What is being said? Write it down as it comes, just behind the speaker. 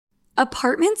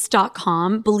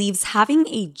Apartments.com believes having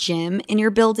a gym in your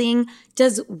building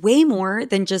does way more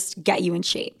than just get you in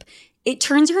shape. It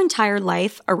turns your entire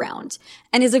life around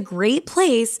and is a great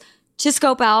place to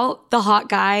scope out the hot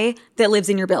guy that lives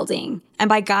in your building. And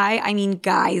by guy, I mean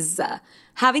guys.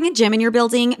 Having a gym in your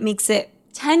building makes it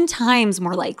 10 times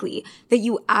more likely that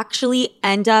you actually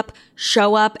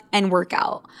show up and work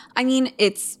out. I mean,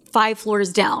 it's 5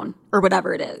 floors down or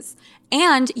whatever it is.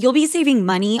 And you'll be saving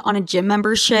money on a gym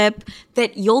membership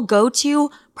that you'll go to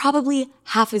probably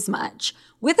half as much.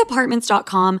 With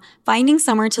Apartments.com, finding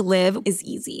somewhere to live is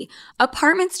easy.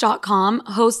 Apartments.com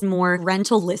hosts more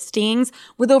rental listings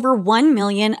with over 1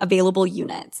 million available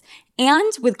units.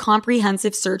 And with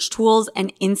comprehensive search tools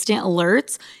and instant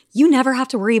alerts, you never have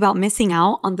to worry about missing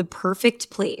out on the perfect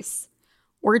place.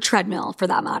 Or a treadmill, for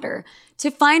that matter.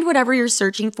 To find whatever you're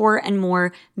searching for and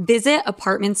more, visit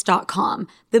Apartments.com,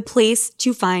 the place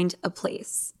to find a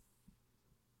place.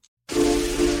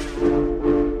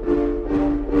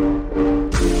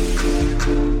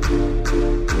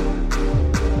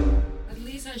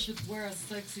 I should wear a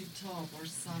sexy top or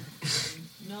something.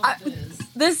 Not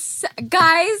this.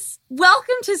 Guys,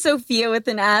 welcome to Sophia with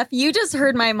an F. You just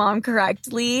heard my mom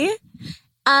correctly.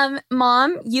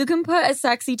 Mom, you can put a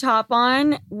sexy top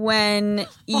on when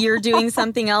you're doing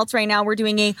something else. Right now, we're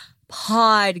doing a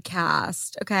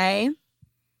podcast, okay?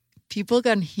 People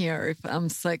can hear if I'm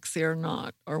sexy or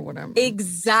not or whatever.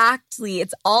 Exactly.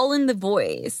 It's all in the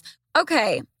voice.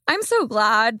 Okay. I'm so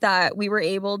glad that we were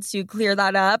able to clear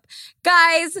that up.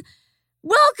 Guys,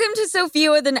 welcome to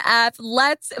Sophia with an F.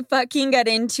 Let's fucking get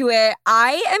into it.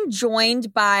 I am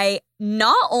joined by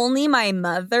not only my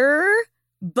mother,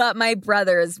 but my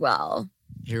brother as well.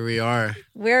 Here we are.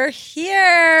 We're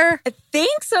here.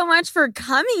 Thanks so much for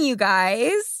coming, you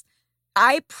guys.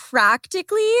 I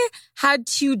practically had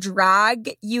to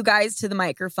drag you guys to the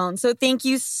microphone. So thank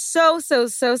you so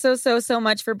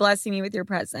much for blessing me with your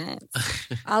presence.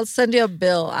 I'll send you a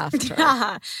bill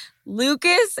after.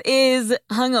 Lucas is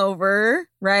hungover,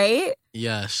 right?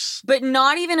 Yes. But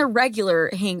not even a regular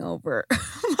hangover.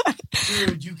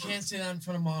 Dude, you can't say that in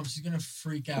front of Mom. She's going to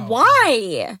freak out.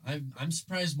 Why? I'm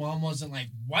surprised Mom wasn't like,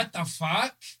 what the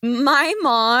fuck? My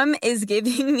mom is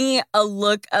giving me a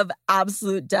look of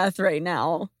absolute death right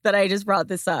now that I just brought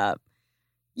this up.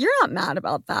 You're not mad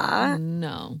about that.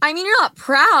 No. I mean, you're not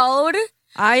proud.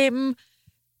 I'm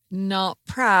not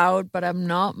proud, but I'm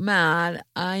not mad.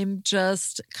 I'm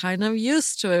just kind of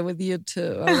used to it with you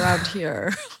two around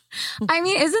here. I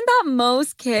mean, isn't that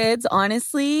most kids,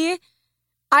 honestly?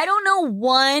 I don't know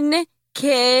one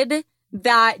kid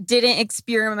that didn't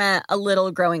experiment a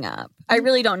little growing up. I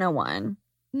really don't know one.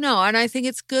 No, and I think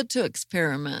it's good to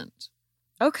experiment.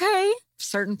 Okay.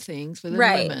 Certain things within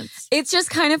limits. It's just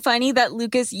kind of funny that,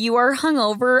 Lucas, you are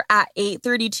hungover at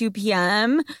 8:32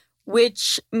 p.m.,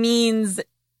 which means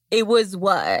it was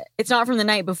what? It's not from the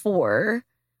night before.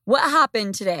 What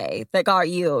happened today that got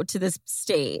you to this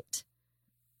state?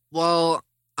 Well,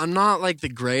 I'm not like the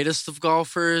greatest of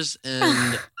golfers,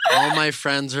 and all my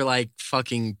friends are like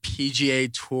fucking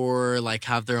PGA Tour, like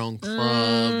have their own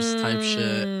clubs type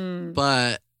shit.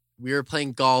 But we were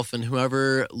playing golf, and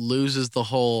whoever loses the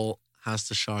hole has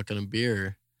to shotgun a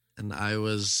beer. And I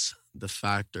was the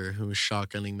factor who was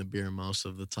shotgunning the beer most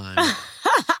of the time.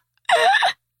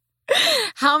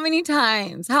 How many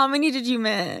times? How many did you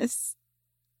miss?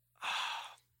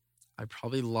 I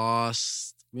probably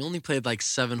lost. We only played like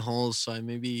 7 holes, so I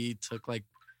maybe took like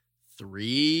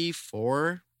 3,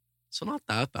 4. So not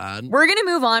that bad. We're going to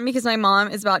move on because my mom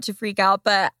is about to freak out,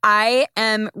 but I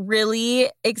am really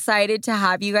excited to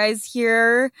have you guys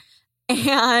here.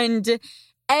 And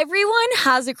everyone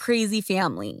has a crazy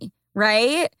family,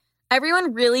 right?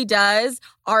 Everyone really does.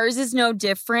 Ours is no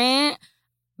different.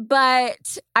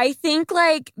 But I think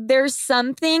like there's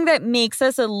something that makes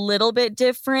us a little bit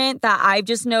different that I've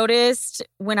just noticed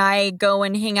when I go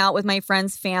and hang out with my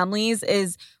friends' families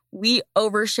is we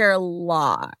overshare a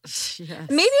lot. Yes.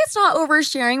 Maybe it's not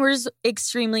oversharing. We're just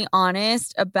extremely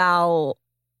honest about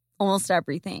almost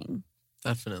everything.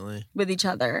 Definitely. With each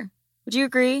other. Would you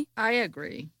agree? I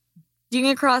agree. Do you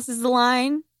think it crosses the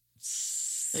line?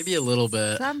 Maybe a little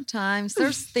bit. Sometimes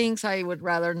there's things I would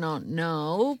rather not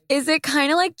know. Is it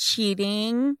kind of like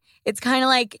cheating? It's kind of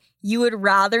like you would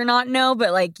rather not know,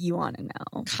 but like you want to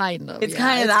know. Kind of. It's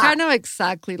kind of that. It's kind of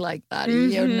exactly like that.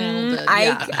 You nailed it.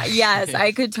 Yes,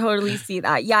 I could totally see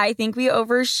that. Yeah, I think we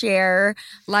overshare.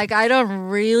 Like, I don't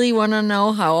really want to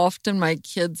know how often my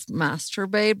kids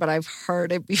masturbate, but I've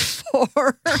heard it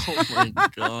before. Oh my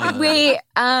God. Wait,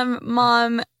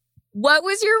 Mom, what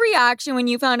was your reaction when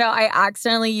you found out I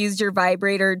accidentally used your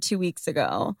vibrator 2 weeks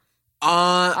ago?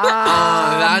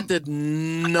 That did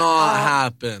not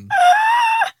happen.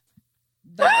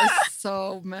 That is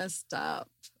so messed up.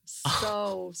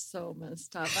 So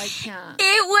messed up. I can't.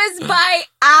 It was by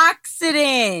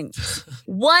accident.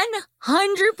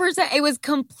 100%. It was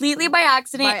completely by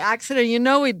accident. By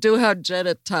accident, we do have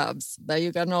jetted tubs that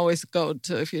you can always go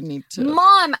to if you need to.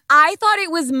 Mom, I thought it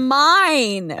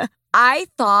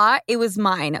was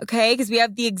mine. Okay? Because we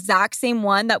have the exact same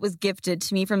one that was gifted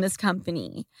to me from this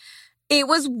company. It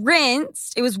was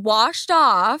rinsed. It was washed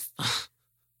off.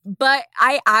 But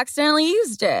I accidentally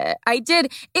used it. I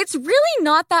did. It's really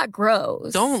not that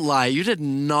gross. Don't lie. You did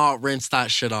not rinse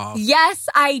that shit off. Yes,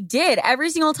 I did.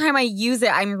 Every single time I use it,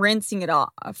 I'm rinsing it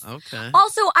off. Okay.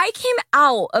 Also, I came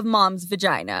out of mom's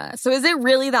vagina. So is it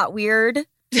really that weird?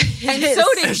 And so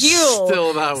did you.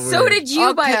 Still that weird. So did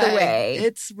you, by the way.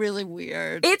 It's really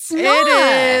weird. It's not.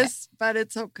 It is, but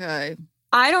it's okay.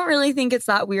 I don't really think it's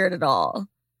that weird at all.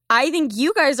 I think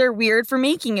you guys are weird for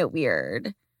making it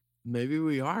weird. Maybe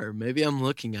we are. Maybe I'm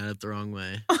looking at it the wrong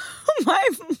way. My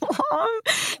mom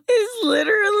is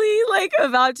literally like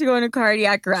about to go into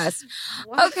cardiac arrest.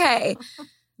 What? Okay,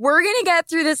 we're going to get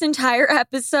through this entire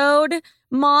episode,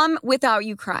 Mom, without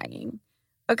you crying.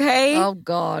 Okay? Oh,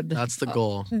 God. That's the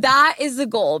goal. That is the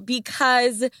goal,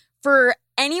 because for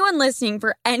anyone listening,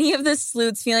 for any of the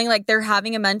sleuths feeling like they're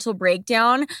having a mental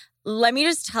breakdown, let me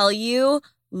just tell you,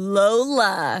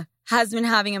 Lola has been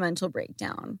having a mental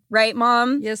breakdown. Right,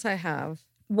 Mom? Yes, I have.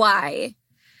 Why?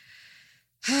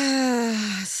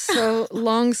 So,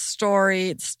 long story.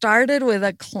 It started with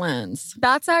a cleanse.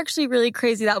 That's actually really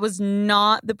crazy. That was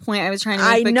not the point I was trying to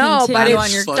make. I know, but continue it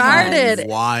on your started. cleanse.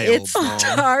 Wild, It Mom.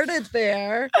 started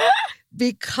there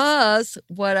because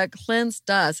what a cleanse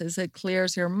does is it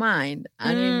clears your mind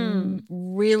and it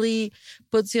really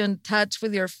puts you in touch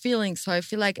with your feelings. So I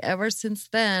feel like ever since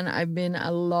then, I've been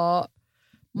a lot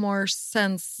more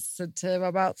sensitive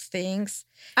about things.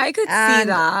 I could see And-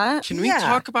 that. Can we Yeah.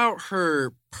 talk about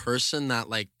her person that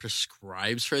like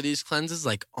prescribes for these cleanses?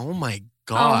 Like, oh my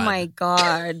God. Oh my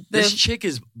God. This The chick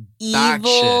is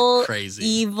evil, batshit crazy.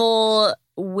 evil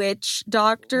witch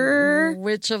doctor.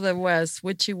 Witch of the West.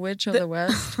 Witchy Witch of the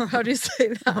West. How do you say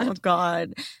that? Oh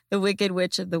God. The Wicked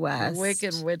Witch of the West.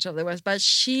 Wicked Witch of the West. But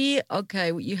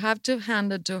you have to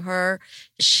hand it to her.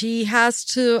 She has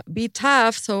to be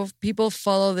tough so people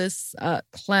follow this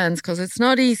cleanse because it's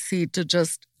not easy to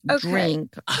just Okay.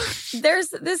 drink.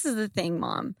 This is the thing,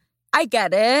 Mom. I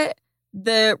get it.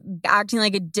 The acting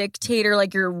like a dictator,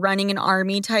 like you're running an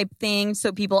army type thing,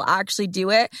 so people actually do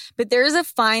it. But there's a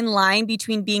fine line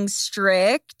between being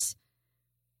strict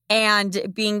and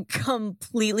being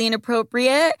completely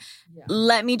inappropriate. Yeah.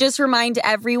 Let me just remind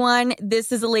everyone,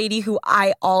 this is a lady who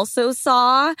I also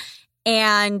saw.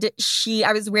 And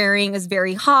I was wearing, it was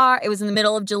very hot. It was in the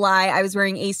middle of July. I was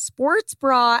wearing a sports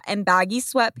bra and baggy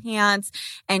sweatpants.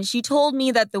 And she told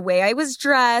me that the way I was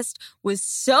dressed was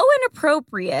so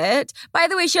inappropriate. By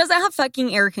the way, she doesn't have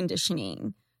fucking air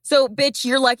conditioning. So, bitch,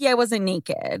 you're lucky I wasn't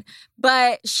naked.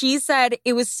 But she said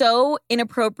it was so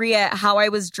inappropriate how I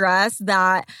was dressed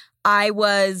that I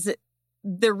was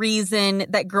the reason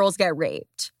that girls get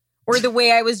raped. Or the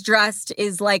way I was dressed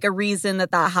is like a reason that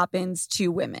happens to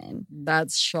women.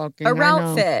 That's shocking. A I know.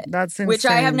 route fit. That's insane. Which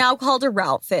I have now called a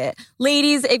route fit.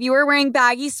 Ladies, if you are wearing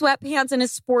baggy sweatpants and a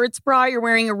sports bra, you're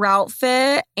wearing a route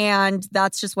fit, and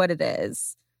that's just what it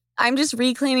is. I'm just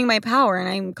reclaiming my power, and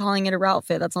I'm calling it a route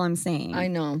fit. That's all I'm saying. I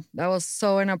know. That was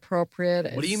so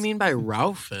inappropriate. What do you mean by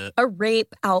route fit? A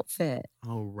rape outfit.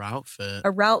 Oh, route fit.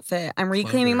 A route fit. I'm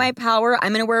reclaiming Clever. my power.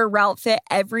 I'm going to wear a route fit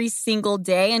every single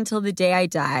day until the day I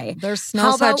die. There's How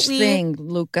no about such we- thing,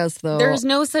 Lucas, though. There's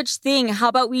no such thing. How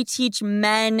about we teach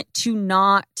men to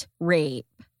not rape?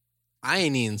 I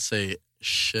ain't even say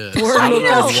shit. Poor I don't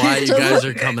know Lucas. why you Just guys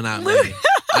like- are coming at me.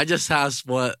 I just asked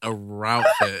what a route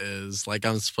fit is. Like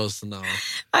I'm supposed to know.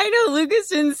 I know Lucas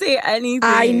didn't say anything.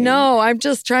 I know. I'm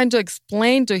just trying to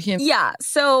explain to him. Yeah,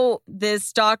 so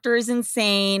this doctor is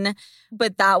insane,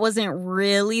 but that wasn't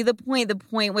really the point. The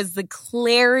point was the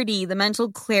clarity, the mental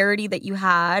clarity that you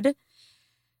had,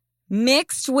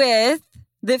 mixed with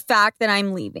the fact that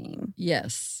I'm leaving.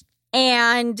 Yes.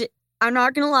 And I'm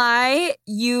not going to lie,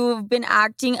 you've been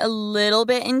acting a little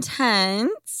bit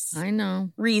intense I know.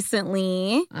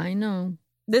 recently. I know.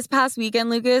 This past weekend,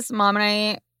 Lucas, Mom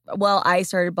and I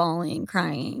started bawling,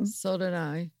 crying. So did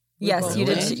I. We Yes, both you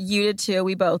did. did. You did too.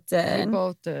 We both We did.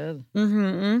 both did.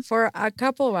 Mm-hmm. For a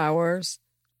couple of hours.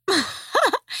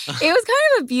 It was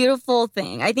kind of a beautiful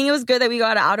thing. I think it was good that we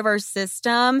got it out of our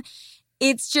system.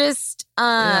 It's just,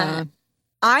 Yeah.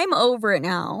 I'm over it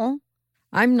now.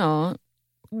 I'm not.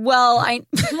 Well, I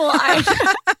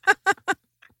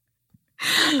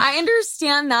I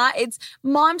understand that. It's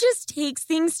mom just takes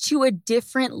things to a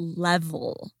different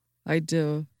level. I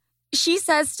do. She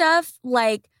says stuff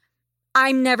like,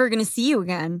 I'm never going to see you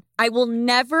again. I will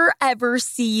never, ever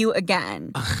see you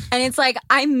again. And it's like,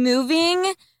 I'm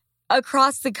moving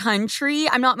across the country.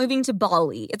 I'm not moving to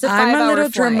Bali. It's a 5-hour I'm a little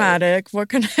flight. dramatic. What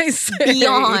can I say?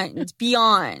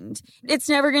 Beyond. It's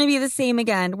never going to be the same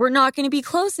again. We're not going to be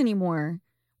close anymore.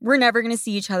 We're never going to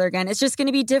see each other again. It's just going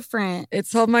to be different.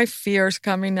 It's all my fears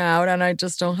coming out, and I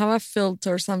just don't have a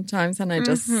filter sometimes, and I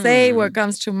just say what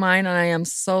comes to mind, and I am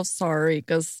so sorry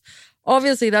because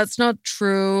obviously that's not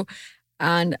true.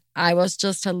 And I was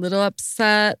just a little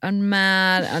upset and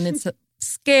mad, and it's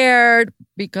scared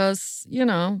because, you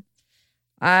know,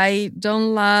 I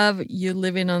don't love you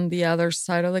living on the other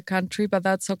side of the country, but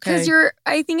that's okay.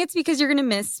 I think it's because you're going to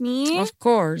miss me. Of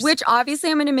course. Which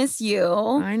obviously I'm going to miss you.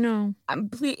 I know.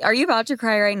 Are you about to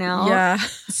cry right now? Yeah.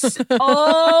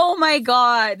 Oh my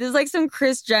God. This is like some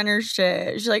Kris Jenner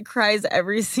shit. She like cries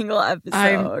every single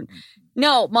episode.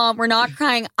 No, Mom, we're not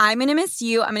crying. I'm going to miss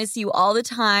you. I'm going to see you all the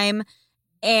time.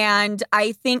 And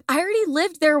I think I already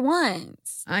lived there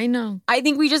once. I know. I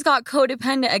think we just got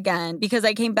codependent again because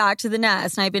I came back to the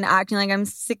nest and I've been acting like I'm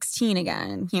 16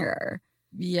 again here.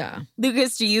 Yeah.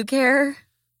 Lucas, do you care?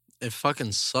 It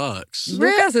fucking sucks.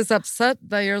 Lucas is upset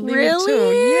that you're leaving Really?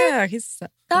 too. Yeah, he's That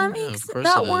Yeah, makes of course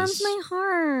that it warms is. my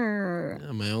heart.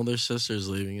 Yeah, my older sister's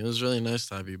leaving. It was really nice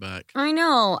to have you back. I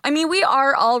know. I mean, we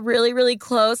are all really, really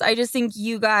close. I just think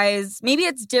you guys, maybe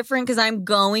it's different because I'm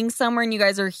going somewhere and you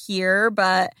guys are here,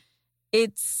 but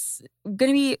it's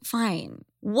going to be fine.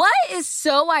 What is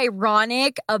so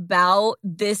ironic about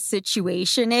this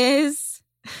situation is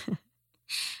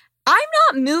I'm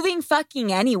not moving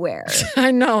fucking anywhere. I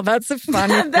know. That's a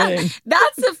funny thing.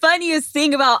 That's the funniest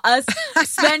thing about us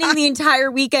spending the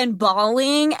entire weekend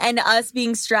bawling and us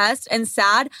being stressed and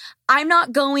sad. I'm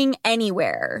not going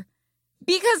anywhere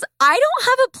because I don't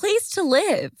have a place to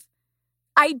live.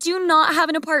 I do not have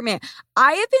an apartment.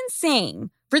 I have been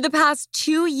saying for the past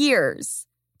 2 years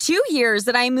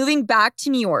that I'm moving back to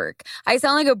New York. I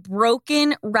sound like a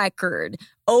broken record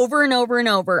over and over and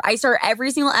over. I start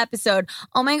every single episode.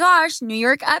 Oh my gosh, New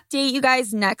York update, you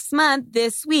guys, next month,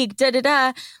 this week,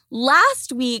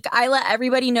 Last week, I let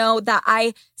everybody know that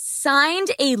I signed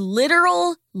a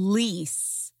literal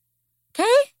lease. Okay?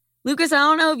 Lucas, I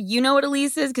don't know if you know what a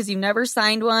lease is because you've never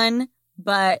signed one,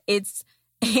 but it's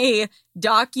a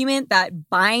document that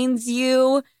binds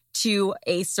you to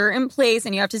a certain place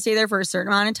and you have to stay there for a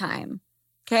certain amount of time.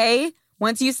 Okay?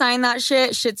 Once you sign that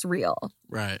shit's real.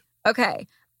 Right. Okay.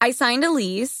 I signed a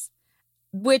lease,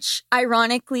 which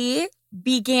ironically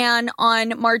began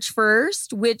on March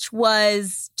 1st, which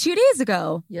was 2 days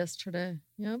ago. Yesterday.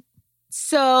 Yep.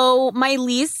 So my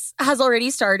lease has already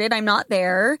started. I'm not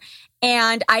there.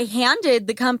 And I handed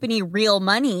the company real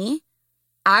money,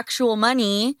 actual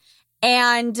money.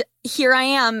 And here I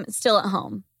am still at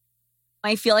home.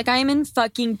 I feel like I am in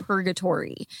fucking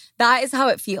purgatory. That is how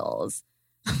it feels.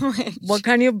 What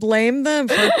can you blame them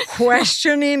for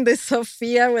questioning the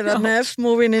Sophia with an F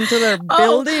moving into their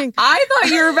building? I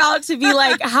thought you were about to be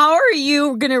like, how are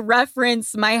you going to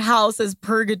reference my house as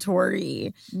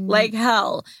purgatory? Like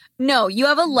hell. No, you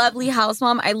have a lovely house,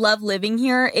 Mom. I love living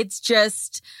here. It's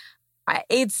just,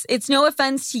 it's no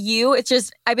offense to you. It's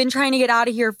just, I've been trying to get out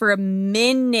of here for a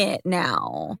minute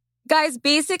now. Guys,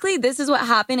 basically, this is what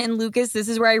happened. And Lucas, this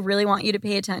is where I really want you to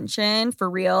pay attention for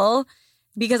real.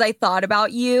 Because I thought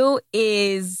about you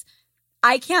is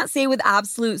I can't say with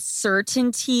absolute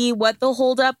certainty what the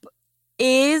holdup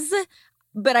is,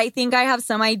 but I think I have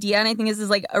some idea. And I think this is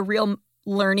like a real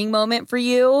learning moment for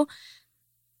you.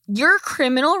 Your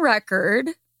criminal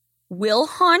record will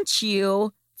haunt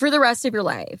you for the rest of your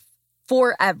life,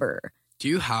 forever. Do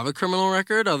you have a criminal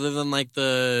record other than like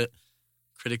the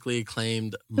critically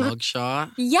acclaimed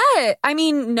mugshot? Yeah. I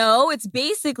mean, no, it's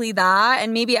basically that.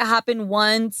 And maybe it happened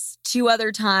once, 2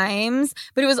 other times,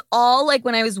 but it was all like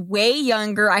when I was way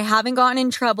younger. I haven't gotten in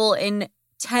trouble in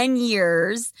 10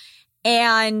 years.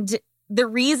 And the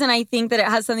reason I think that it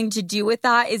has something to do with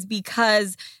that is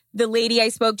because the lady I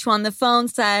spoke to on the phone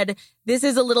said, this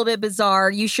is a little bit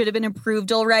bizarre. You should have been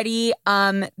approved already.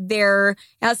 It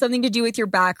has something to do with your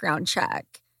background check.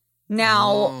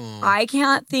 Now, I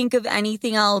can't think of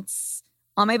anything else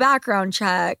on my background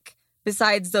check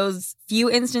besides those few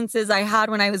instances I had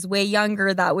when I was way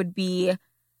younger that would be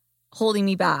holding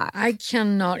me back. I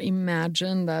cannot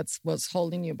imagine that's what's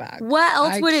holding you back. What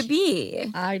else would it be?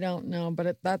 I don't know,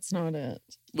 but that's not it.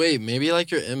 Wait, maybe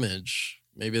like your image.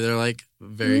 Maybe they're like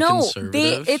very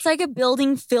conservative. It's like a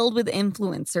building filled with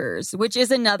influencers, which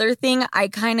is another thing I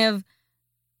kind of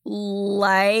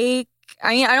like.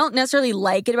 I mean, I don't necessarily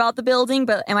like it about the building,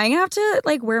 but am I gonna have to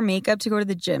like wear makeup to go to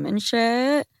the gym and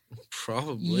shit?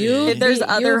 Probably. If there's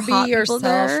other you hot be people yourself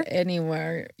there?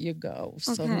 anywhere you go.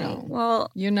 So Okay, no.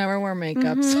 well, You never wear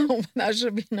makeup, so that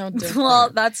should be no different. well,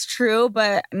 that's true,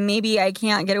 but maybe I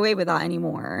can't get away with that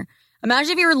anymore.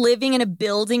 Imagine if you were living in a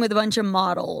building with a bunch of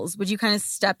models. Would you kind of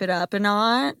step it up a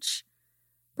notch?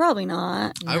 Probably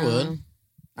not. I would.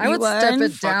 I You would step would?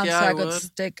 it Fuck down yeah, so I I could would.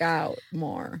 stick out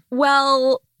more.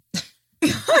 Well,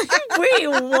 wait,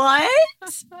 what?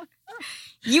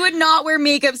 You would not wear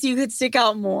makeup so you could stick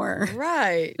out more.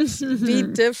 Right. Be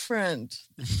different.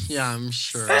 Yeah, I'm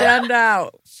sure. Stand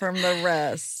out from the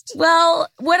rest. Well,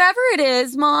 whatever it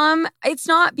is, Mom, it's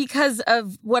not because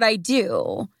of what I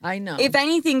do. I know. If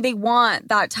anything, they want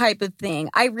that type of thing.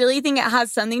 I really think it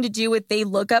has something to do with they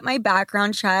look up my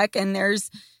background check and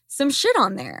there's some shit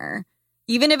on there.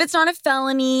 Even if it's not a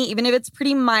felony, even if it's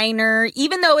pretty minor,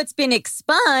 even though it's been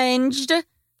expunged,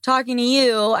 talking to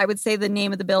you, I would say the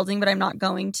name of the building, but I'm not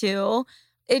going to.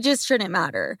 It just shouldn't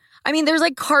matter. I mean, there's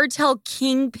like cartel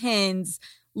kingpins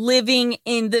living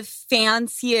in the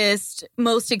fanciest,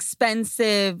 most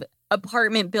expensive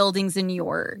apartment buildings in New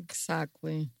York.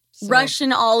 Exactly. So-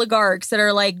 Russian oligarchs that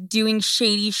are like doing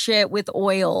shady shit with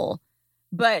oil.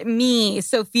 But me,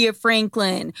 Sophia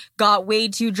Franklin, got way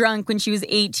too drunk when she was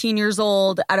 18 years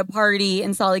old at a party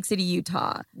in Salt Lake City,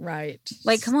 Utah. Right.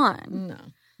 Like, come on.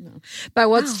 No. But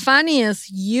what's Wow. funny is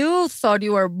you thought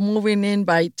you were moving in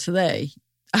by today.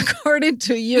 According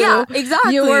to you, Yeah,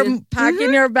 exactly. you were packing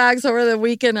Mhm. your bags over the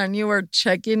weekend and you were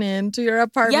checking into your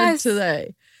apartment Yes.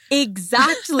 today.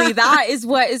 Exactly. That is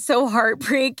what is so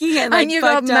heartbreaking and like And you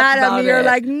got fucked up mad at about me. You're it.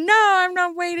 like, no, I'm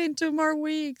not waiting 2 more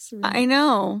weeks. I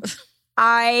know.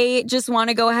 I just want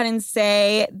to go ahead and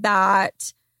say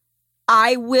that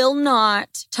I will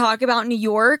not talk about New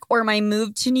York or my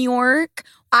move to New York.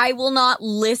 I will not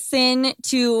listen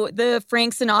to the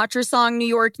Frank Sinatra song, New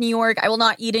York, New York. I will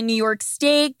not eat a New York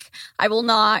steak. I will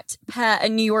not pet a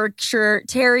New Yorkshire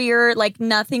Terrier. Like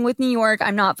nothing with New York.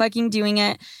 I'm not fucking doing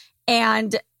it.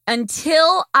 And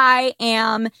until I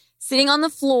am sitting on the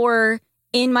floor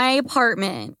in my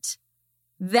apartment,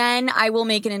 then I will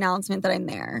make an announcement that I'm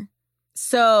there.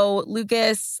 So,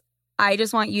 Lucas, I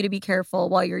just want you to be careful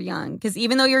while you're young. Because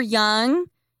even though you're young,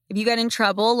 if you get in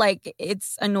trouble, like,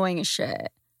 it's annoying as shit.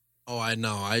 Oh, I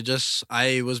know.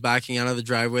 I was backing out of the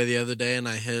driveway the other day and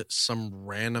I hit some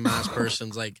random ass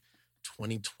person's like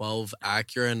 2012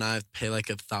 Acura and I have to pay like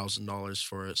 $1,000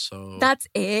 for it. So That's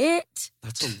it?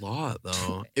 that's a lot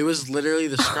though. It was literally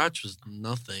the scratch was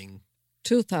nothing.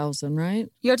 2,000, right?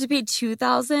 You have to pay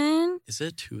 $2,000? Is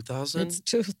it 2,000? It's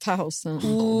 2,000.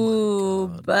 Ooh,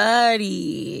 God.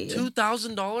 buddy.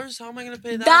 $2,000? How am I gonna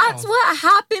pay that? That's off? what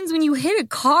happens when you hit a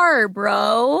car,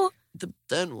 bro. The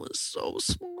dent was so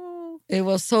small. It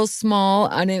was so small,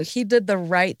 and he did the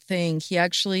right thing. He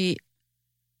actually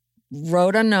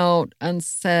wrote a note and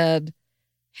said,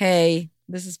 hey,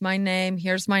 this is my name.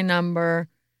 Here's my number.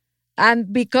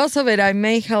 And because of it, I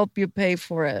may help you pay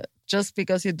for it just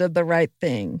because you did the right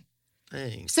thing.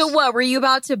 Thanks. So what, were you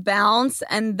about to bounce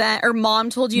and then, or mom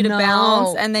told you to No.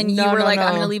 bounce and then you No, were no, like, I'm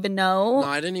no. going to leave a No, note?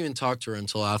 I didn't even talk to her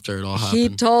until after it all He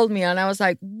happened. told me, and I was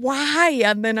like, why?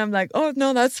 And then I'm like, oh,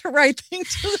 no, that's the right thing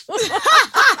to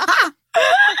do.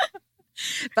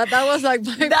 But that was like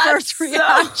my That's first so-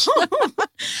 reaction.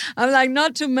 I'm like,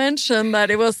 not to mention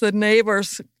that it was the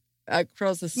neighbors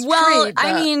across the street. Well,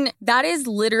 I but- mean, that is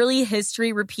literally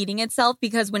history repeating itself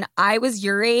because when I was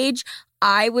your age,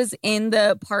 I was in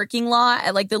the parking lot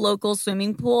at like the local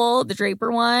swimming pool, the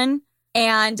Draper one,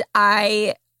 and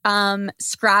I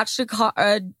scratched a car.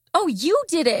 Oh, you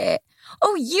did it.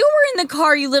 Oh, you were in the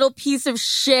car, you little piece of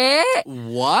shit.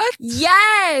 What?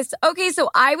 Yes. Okay, so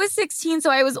I was 16, so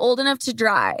I was old enough to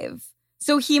drive.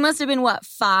 So he must have been what,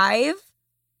 5?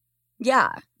 Yeah.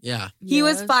 Yeah. He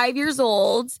was Yes. 5 years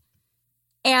old.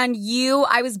 And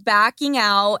I was backing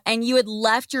out and you had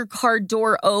left your car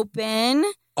door open.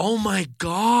 Oh my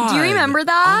God. Do you remember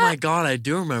that? Oh my God, I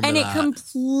do remember And that. it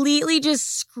completely just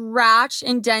scratched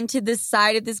and dented the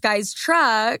side of this guy's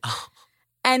truck.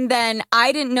 And then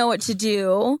I didn't know what to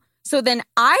do. So then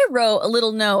I wrote a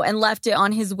little note and left it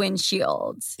on his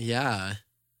windshield. Yeah.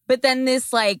 But then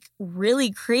this like really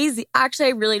crazy, actually,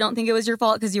 I really don't think it was your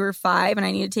fault because you were 5 and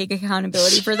I need to take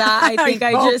accountability for that. I think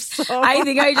I hope just so.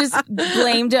 I just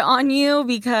blamed it on you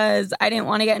because I didn't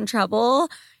want to get in trouble.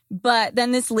 But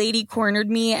then this lady cornered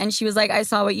me and she was like, I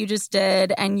saw what you just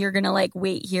did and you're going to like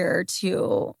wait here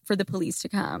for the police to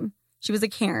come. She was a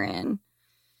Karen.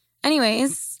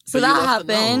 Anyways, so But you that left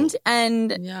a happened note.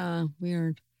 and Yeah,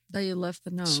 weird. that you left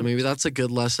the note. So maybe that's a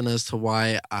good lesson as to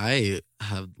why I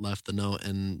have left the note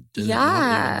and didn't not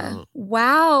Yeah. leave a note.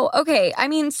 Wow. Okay. I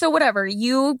mean, so whatever.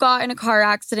 You got in a car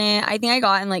accident. I think I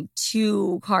got in like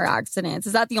 2 car accidents.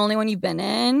 Is that the only one you've been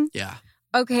in? Yeah.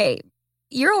 Okay.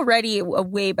 You're already a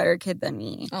way better kid than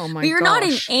me. Oh my But you're not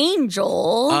an gosh.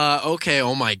 angel. Okay.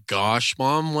 Oh my gosh,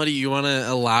 Mom. What do you want to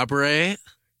elaborate?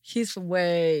 He's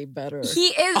way better. He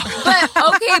is,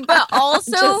 but okay, but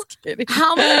also, Just kidding.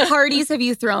 how many parties have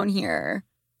you thrown here?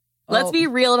 Let's Oh. be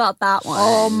real about that one.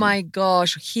 Oh my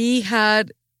gosh. He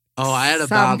had Oh, I had a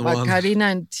some bad one.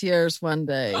 Karina in tears one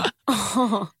day.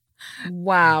 Oh.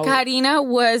 Wow. Karina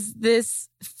was this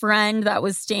friend that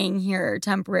was staying here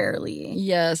temporarily.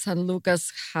 Yes, and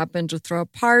Lucas happened to throw a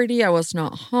party. I was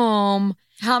not home.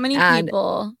 How many And-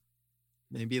 people?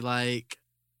 Maybe like,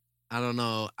 I don't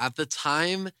know. At the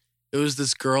time, it was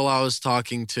this girl I was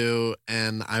talking to,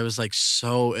 and I was like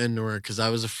so into her because I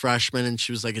was a freshman and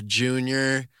she was like a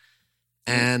junior.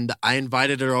 And I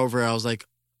invited her over. I was like,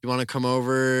 you want to come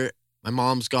over? My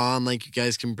mom's gone. Like, you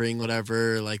guys can bring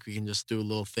whatever. Like, we can just do a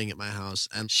little thing at my house.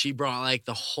 And she brought like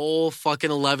the whole fucking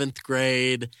 11th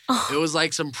grade. It was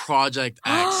like some Project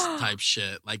X type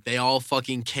shit. Like, they all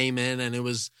fucking came in, and it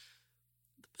was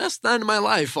the best night of my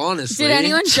life, honestly. Did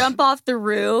anyone jump off the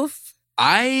roof?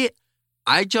 I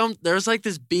jumped. There's like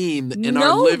this beam in No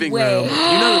our living way. room. You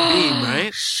know the beam,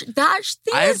 right? That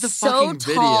thing I have is the so fucking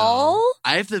video. tall.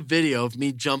 I have the video of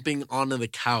me jumping onto the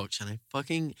couch, and I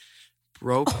fucking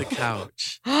broke the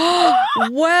couch.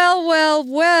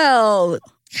 Well.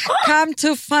 Come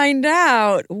to find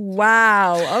out.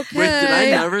 Wow. Okay. Wait, did I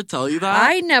never tell you that?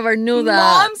 I never knew that.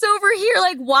 Mom's over here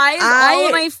like, why is all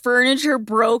of my furniture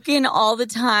broken all the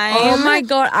time? Oh my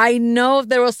God. I know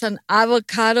there was an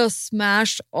avocado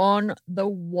smashed on the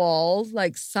wall.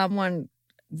 Like someone,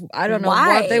 I don't know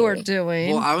what they were Why?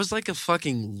 doing. Well, I was like a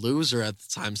fucking loser at the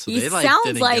time, so He they like sounds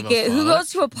didn't like give a it. Who fuck. goes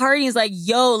to a party and is like,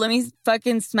 yo, let me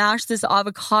fucking smash this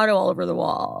avocado all over the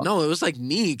wall? No, it was like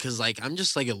me because like I'm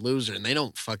just like a loser, and they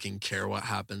don't fucking care what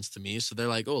happens to me. So they're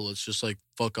like, oh, let's just like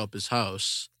fuck up his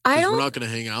house. I 'Cause don't- We're not gonna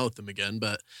hang out with him again.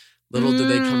 But little did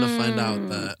they come to find out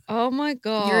that Oh my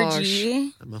gosh. You're a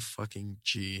G. I'm a fucking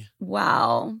G.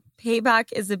 Wow. Payback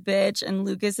is a bitch, and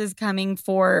Lucas is coming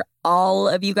for all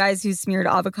of you guys who smeared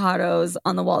avocados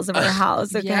on the walls of our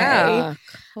house. Okay. Yeah.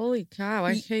 Holy cow.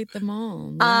 I hate them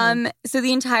all. So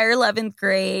the entire 11th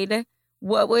grade,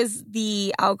 what was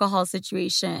the alcohol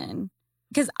situation?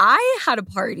 Because I had a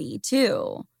party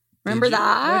too. Remember Did you? When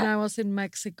that? I was in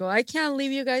Mexico. I can't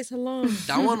leave you guys alone.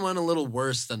 That one went a little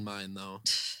worse than mine though.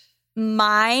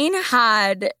 Mine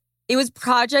had, it was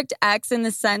Project X in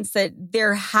the sense that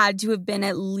there had to have been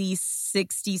at least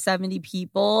 60, 70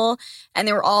 people. And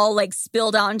they were all like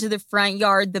spilled out into the front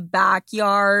yard, the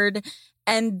backyard.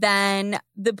 And then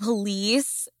the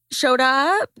police showed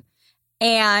up.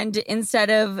 And instead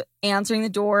of answering the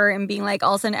door and being like,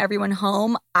 I'll send everyone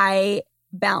home, I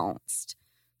bounced.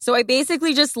 So I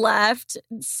basically just left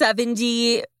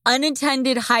 70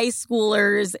 unattended high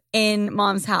schoolers in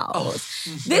mom's house.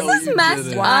 This is you messed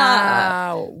didn't. up.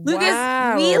 Wow. Lucas,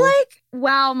 wow. we like,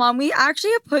 wow, mom, we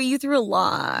actually have put you through a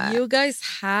lot. You guys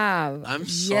have. I'm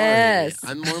sorry. Yes.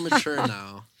 I'm more mature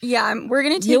now. Yeah, we're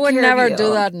going to take You would care never of you.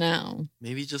 do that now.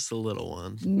 Maybe just a little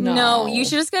one. No, you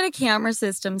should just get a camera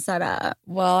system set up.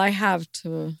 Well, I have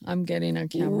to. I'm getting a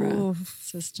camera Oof.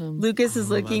 system. Lucas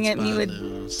is Oh, looking that's at me bad with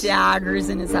news. daggers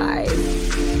in his eyes.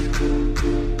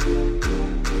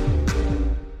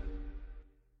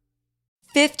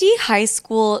 "50 high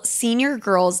school senior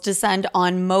girls descend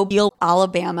on Mobile,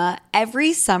 Alabama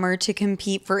every summer to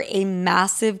compete for a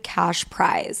massive cash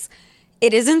prize.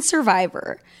 It isn't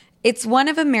Survivor. It's one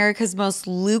of America's most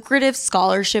lucrative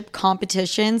scholarship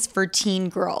competitions for teen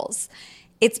girls.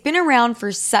 It's been around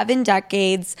for 7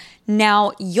 decades.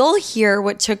 Now you'll hear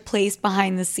what took place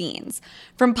behind the scenes.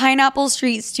 From Pineapple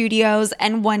Street Studios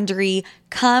and Wondery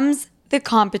comes the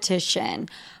competition.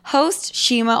 Host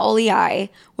Shima Oliai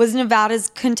was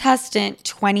Nevada's contestant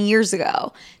 20 years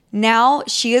ago. Now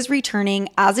she is returning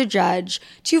as a judge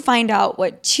to find out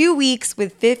what 2 weeks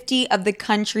with 50 of the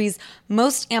country's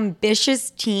most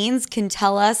ambitious teens can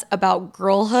tell us about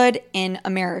girlhood in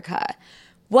America.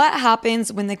 What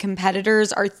happens when the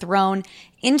competitors are thrown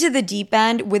into the deep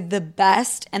end with the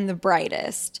best and the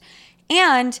brightest?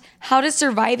 And how does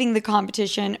surviving the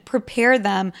competition prepare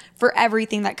them for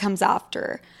everything that comes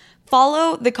after?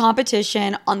 Follow the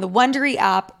competition on the Wondery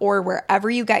app or wherever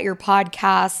you get your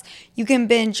podcasts. You can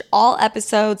binge all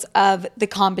episodes of the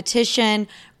competition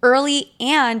early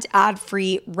and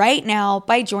ad-free right now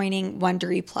by joining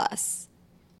Wondery Plus.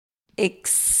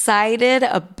 Excited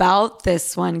about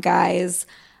this one, guys.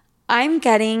 I'm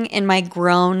getting in my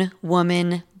grown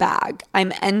woman bag.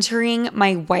 I'm entering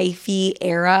my wifey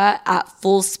era at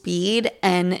full speed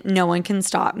and no one can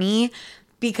stop me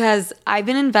because I've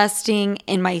been investing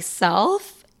in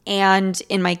myself and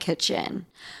in my kitchen.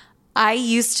 I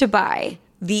used to buy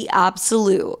the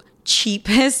absolute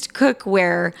cheapest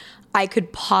cookware I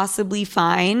could possibly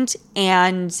find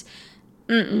and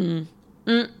not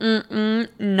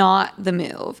the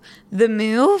move. The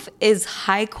move is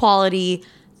high quality,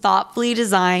 thoughtfully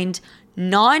designed,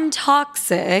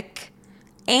 non-toxic,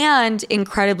 and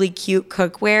incredibly cute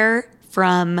cookware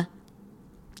from,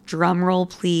 drumroll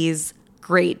please,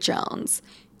 Great Jones.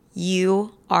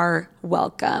 You are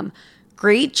welcome.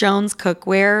 Great Jones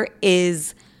cookware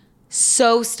is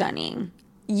so stunning.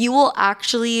 You will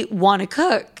actually want to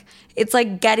cook. It's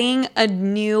like getting a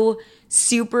new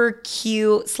super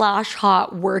cute /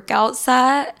 hot workout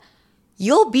set.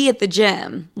 You'll be at the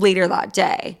gym later that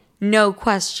day. No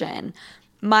question.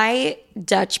 My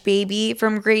Dutch baby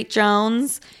from Great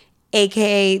Jones,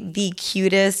 aka the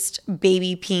cutest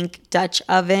baby pink Dutch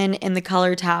oven in the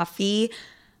color taffy,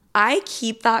 I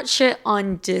keep that shit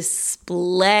on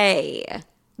display.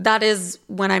 That is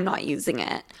when I'm not using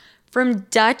it. From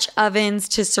Dutch ovens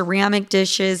to ceramic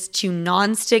dishes to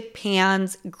nonstick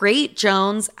pans, Great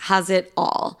Jones has it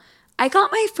all. I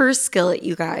got my first skillet,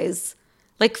 you guys.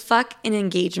 Like fuck an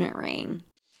engagement ring.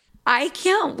 I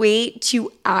can't wait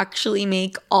to actually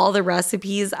make all the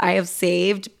recipes I have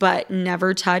saved but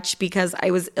never touched because I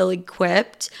was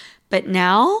ill-equipped. But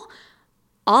now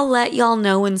I'll let y'all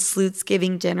know when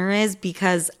Slutsgiving dinner is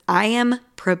because I am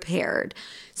prepared.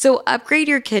 So upgrade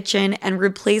your kitchen and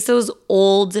replace those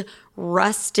old,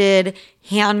 rusted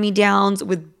hand-me-downs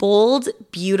with bold,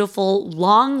 beautiful,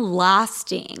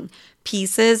 long-lasting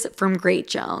pieces from Great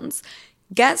Jones.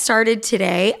 Get started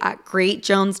today at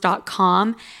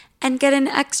greatjones.com and get an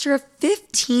extra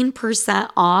 15%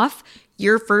 off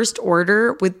your first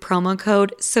order with promo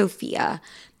code SOPHIA.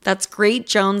 That's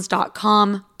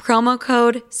greatjones.com, promo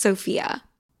code SOPHIA.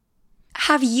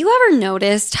 Have you ever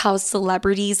noticed how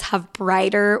celebrities have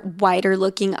brighter, whiter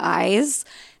looking eyes?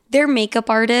 Their makeup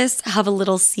artists have a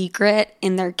little secret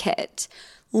in their kit.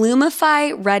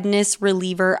 Lumify Redness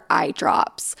Reliever Eye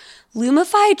Drops.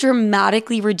 Lumify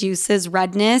dramatically reduces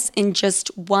redness in just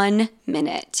 1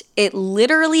 minute. It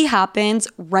literally happens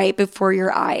right before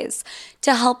your eyes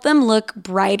to help them look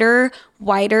brighter,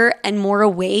 whiter, and more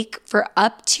awake for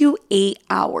up to 8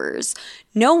 hours.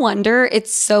 No wonder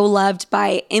it's so loved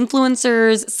by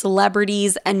influencers,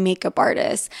 celebrities, and makeup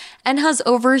artists, and has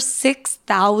over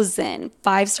 6,000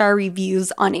 5-star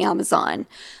reviews on Amazon.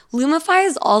 Lumify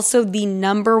is also the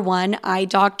 #1 eye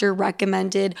doctor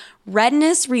recommended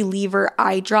redness reliever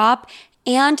eye drop,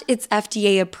 and it's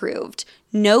FDA approved.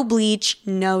 No bleach,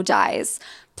 no dyes.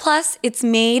 Plus, it's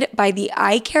made by the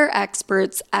eye care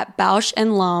experts at Bausch &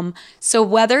 Lomb, so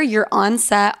whether you're on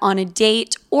set, on a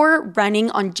date, or running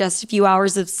on just a few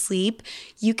hours of sleep,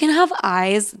 you can have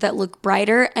eyes that look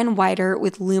brighter and whiter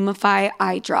with Lumify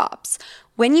eye drops.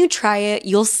 When you try it,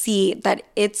 you'll see that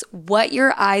it's what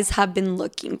your eyes have been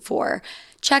looking for.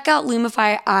 Check out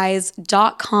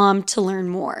LumifyEyes.com to learn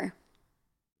more.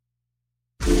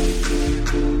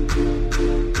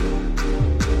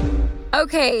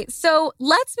 Okay, so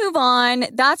let's move on.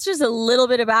 That's just a little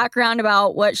bit of background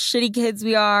about what shitty kids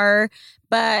we are,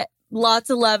 but lots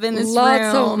of love in this room.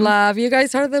 Lots of love. You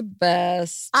guys are the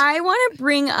best. I want to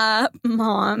bring up,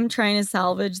 Mom, trying to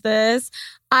salvage this.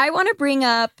 I want to bring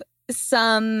up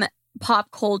some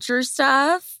pop culture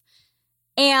stuff.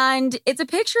 And it's a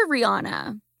picture of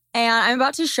Rihanna. And I'm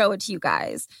about to show it to you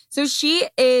guys. So she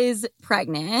is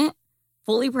pregnant,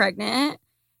 fully pregnant.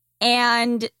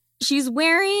 And she's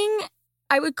wearing,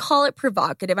 I would call it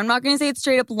provocative. I'm not going to say it's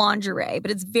straight up lingerie, but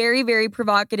it's very, very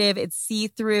provocative. It's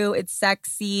see-through. It's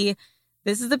sexy.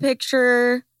 This is the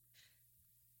picture.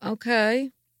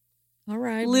 Okay. All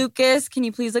right. Lucas, can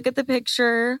you please look at the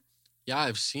picture? Yeah,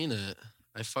 I've seen it.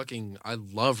 I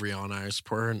love Rihanna. I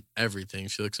support her in everything.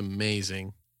 She looks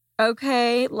amazing.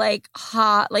 Okay, like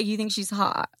hot. Like you think she's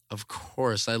hot? Of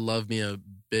course. I love me a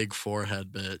big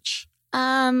forehead bitch.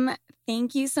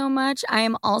 Thank you so much. I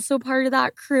am also part of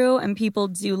that crew and people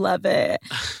do love it.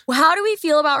 How do we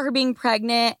feel about her being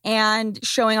pregnant and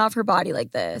showing off her body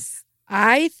like this?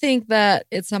 I think that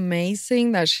it's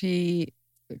amazing that she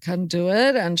can do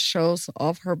it and shows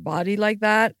off her body like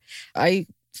that. I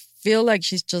feel like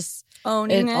she's just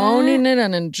owning it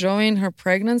and enjoying her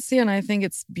pregnancy. And I think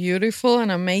it's beautiful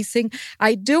and amazing.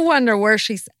 I do wonder where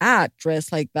she's at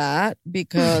dressed like that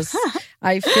because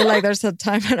I feel like there's a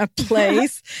time and a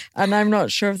place. And I'm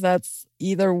not sure if that's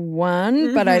either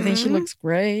one, but I think she looks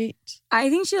great.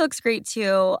 I think she looks great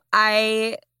too.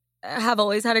 I have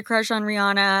always had a crush on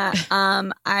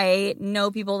Rihanna. I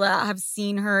know people that have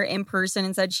seen her in person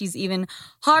and said she's even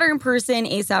hotter in person.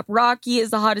 A$AP Rocky is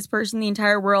the hottest person in the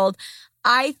entire world.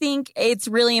 I think it's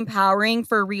really empowering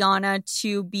for Rihanna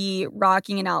to be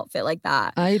rocking an outfit like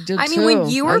that. I do I mean, too. when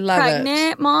you I were love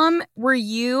pregnant, it. Mom, were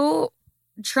you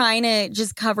trying to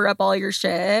just cover up all your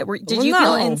shit? Did you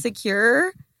feel No.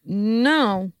 insecure?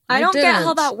 No, I don't get how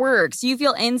didn't. that works. Do you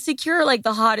feel insecure, like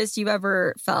the hottest you've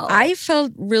ever felt? I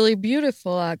felt really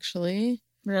beautiful, actually.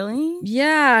 Really?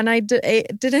 Yeah, and I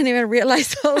didn't even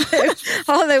realize all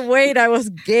the weight I was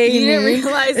gaining. You didn't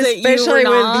realize that you especially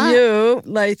were not? with you.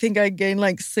 Like, I think I gained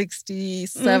like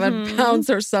 67 pounds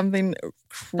or something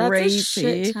crazy. That's a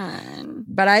shit ton.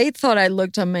 But I thought I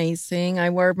looked amazing. I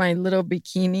wore my little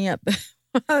bikini at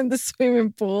the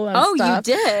swimming pool and Oh, stuff.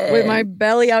 you did? With my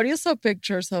belly out. You saw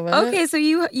pictures of it. Okay, so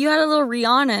you had a little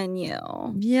Rihanna in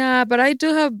you. Yeah, but I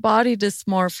do have body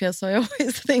dysmorphia, so I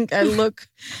always think I look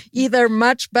either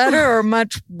much better or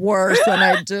much worse than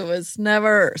I do. It's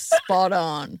never spot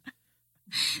on.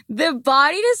 The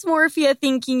body dysmorphia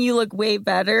thinking you look way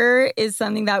better is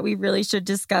something that we really should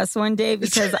discuss one day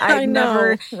because I I've know,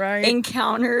 never right?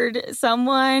 encountered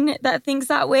someone that thinks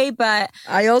that way. But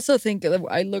I also think that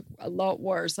I look a lot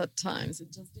worse at times.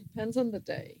 It just depends on the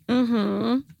day.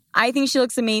 I think she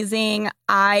looks amazing.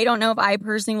 I don't know if I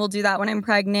personally will do that when I'm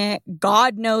pregnant.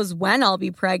 God knows when I'll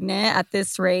be pregnant at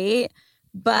this rate.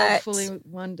 But Hopefully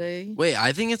one day. Wait,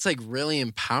 I think it's like really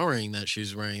empowering that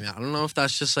she's wearing that. I don't know if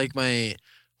that's just like my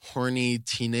horny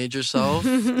teenager self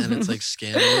and it's like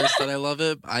scandalous that I love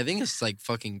it. But I think it's like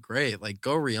fucking great. Like,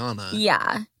 go Rihanna.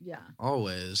 yeah, Yeah.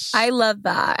 Always. I love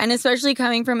that. And especially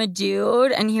coming from a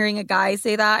dude and hearing a guy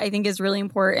say that, I think is really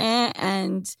important.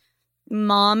 And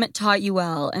Mom taught you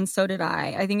well, and so did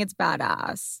I. I think it's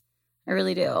badass. I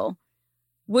really do.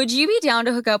 Would you be down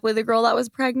to hook up with a girl that was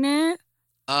pregnant?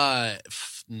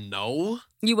 No.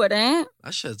 You wouldn't?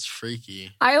 That shit's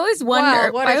freaky. I always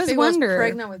wonder. Well, what I if always he was wonder.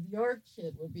 pregnant with your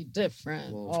kid would be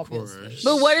different, Well, of obviously. course.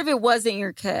 But what if it wasn't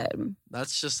your kid?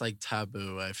 That's just like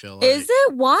taboo, I feel like. Is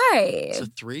it? Why? It's a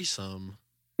threesome.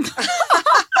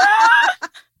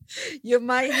 You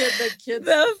might hit the kid's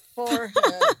The- forehead.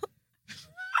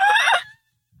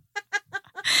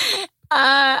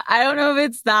 I don't know if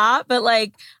it's that, but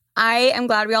like, I am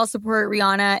glad we all support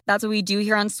Rihanna. That's what we do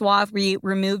here on Swath. We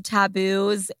remove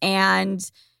taboos, and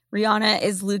Rihanna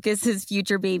is Lucas's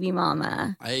future baby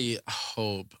mama. I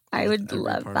hope. I with would every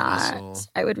love part of my that. soul.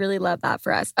 I would really love that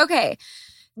for us. Okay.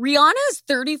 Rihanna is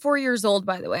 34 years old,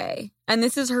 by the way, and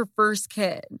this is her first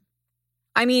kid.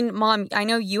 I mean, Mom, I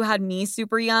know you had me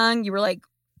super young. You were like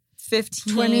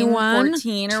 15, 21,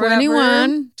 14 or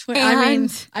 21. whatever. I mean,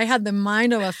 And- I had the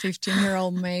mind of a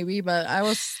 15-year-old maybe, but I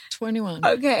was 21.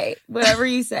 Okay, whatever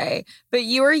you say. But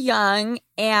you were young,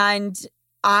 and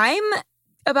I'm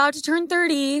about to turn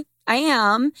 30. I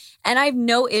am. And I have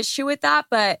no issue with that.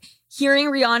 But hearing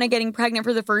Rihanna getting pregnant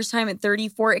for the first time at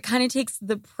 34, it kind of takes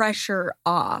the pressure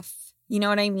off. You know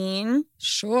what I mean?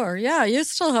 Sure. Yeah, you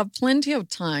still have plenty of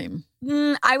time.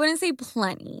 I wouldn't say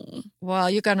plenty. Well,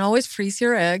 you can always freeze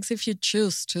your eggs if you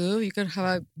choose to. You could have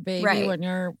a baby Right. when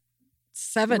you're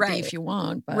 70 Right. if you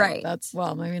want. But Right. that's,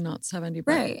 well, maybe not 70.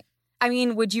 But Right. I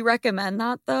mean, would you recommend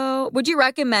that though? Would you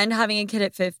recommend having a kid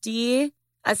at 50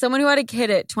 as someone who had a kid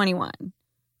at 21?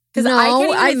 Because No, I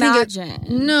can't I even think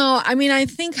imagine. No, I mean, I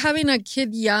think having a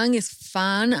kid young is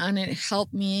fun and it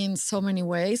helped me in so many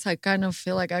ways. I kind of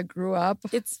feel like I grew up.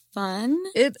 It's fun.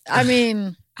 I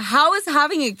mean, How is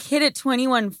having a kid at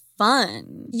 21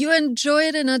 fun? you enjoy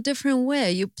it in a different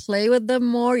way. You play with them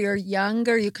more. You're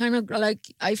younger. You kind of like,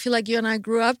 I feel like you and I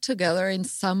grew up together in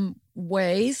some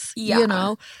ways, Yeah. you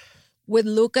know. With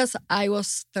Lucas, I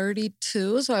was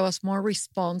 32, so I was more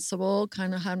responsible,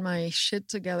 kind of had my shit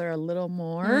together a little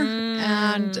more.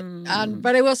 And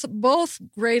but it was both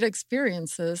great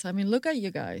experiences. I mean, look at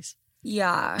you guys.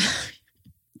 Yeah.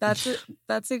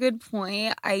 That's a good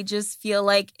point. I just feel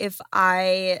like if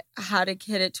I had a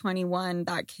kid at 21,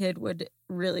 that kid would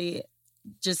really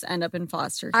just end up in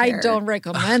foster care. I don't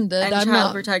recommend it. and I'm child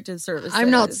not, protective services. I'm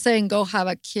not saying go have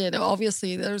a kid.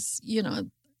 Obviously, there's,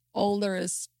 older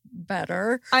is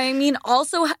better. I mean,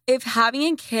 also, if having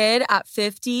a kid at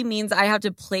 50 means I have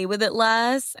to play with it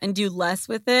less and do less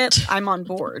with it, I'm on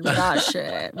board with that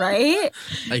shit, right?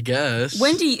 I guess.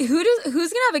 Who's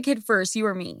gonna have a kid first, you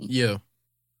or me? You.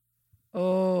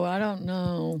 Oh, I don't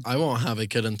know. I won't have a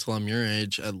kid until I'm your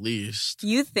age, at least.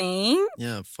 You think?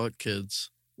 Yeah, fuck kids.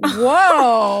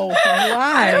 Whoa.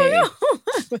 I don't Why?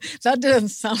 know. That didn't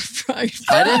sound right.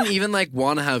 I didn't even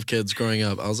want to have kids growing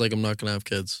up. I was like, I'm not gonna have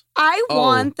kids. I Oh.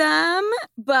 want them,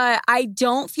 but I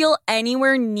don't feel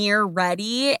anywhere near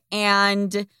ready.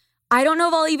 And I don't know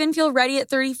if I'll even feel ready at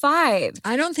 35.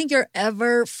 I don't think you're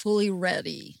ever fully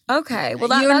ready. Okay. Well,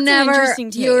 that's an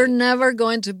interesting take. You're never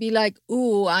going to be like,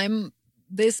 ooh, I'm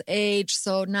this age,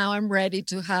 so now I'm ready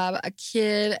to have a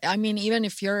kid. I mean, even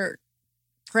if you're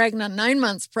pregnant, 9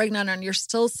 months pregnant, and you're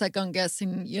still second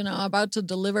guessing, about to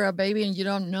deliver a baby and you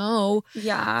don't know if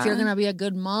you're going to be a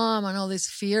good mom, and all these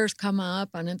fears come up,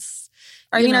 and it's,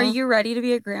 are you ready to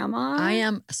be a grandma? I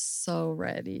am so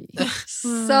ready.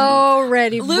 So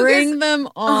ready. Lucas, bring them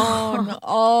on,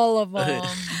 all of them.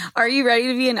 Are you ready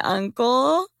to be an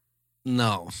uncle?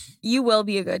 No. You will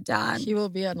be a good dad. He will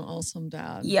be an awesome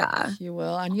dad. Yeah. He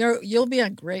will. And you'll be a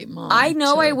great mom. I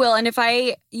know too. I will. And if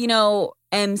I,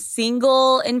 am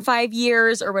single in 5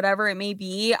 years or whatever it may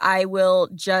be,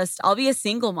 I'll be a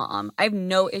single mom. I have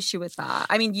no issue with that.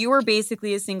 I mean, you were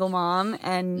basically a single mom,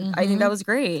 and I think that was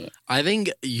great. I think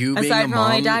you being aside a from all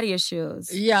mom, my daddy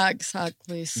issues. Yeah,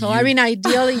 exactly. So, I mean,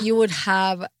 ideally, you would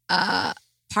have a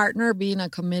partner be in a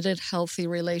committed, healthy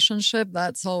relationship.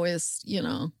 That's always,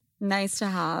 nice to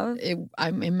have.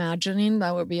 I'm imagining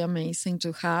that would be amazing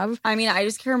to have. I mean, I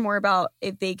just care more about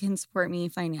if they can support me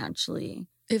financially.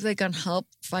 If they can help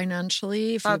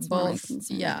financially, That's my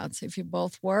concern. If you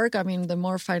both work, I mean, the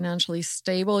more financially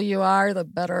stable you are, the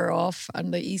better off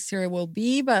and the easier it will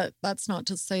be. But that's not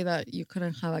to say that you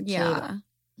couldn't have a kid,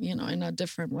 in a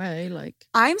different way. Like,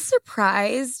 I'm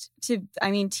surprised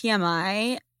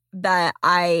TMI, that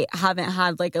I haven't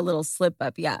had like a little slip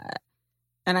up yet,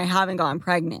 and I haven't gotten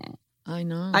pregnant. I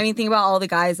know. I mean, think about all the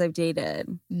guys I've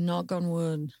dated. Knock on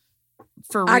wood.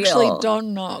 For real. Actually,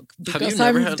 don't knock, because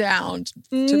I'm down to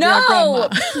be a No, grandma.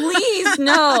 please,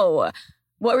 no.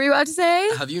 What were you about to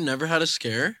say? Have you never had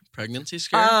a pregnancy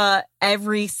scare?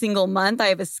 Every single month I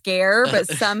have a scare, but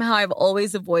somehow I've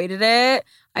always avoided it.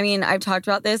 I mean, I've talked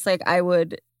about this. Like, I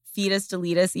would fetus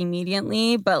deletus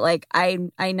immediately, but like I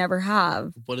never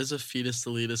have. What is a fetus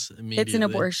deletus immediately? It's an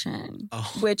abortion,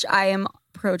 which I am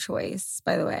pro-choice,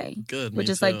 by the way. Good. Would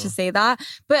just like to say that.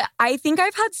 But I think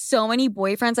I've had so many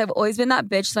boyfriends. I've always been that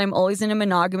bitch, so I'm always in a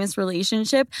monogamous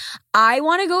relationship. I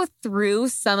want to go through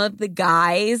some of the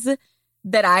guys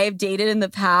that I have dated in the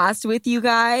past with you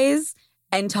guys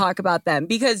and talk about them,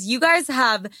 because you guys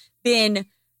have been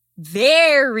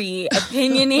very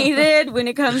opinionated when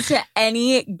it comes to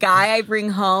any guy I bring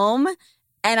home.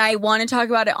 And I want to talk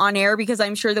about it on air because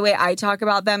I'm sure the way I talk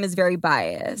about them is very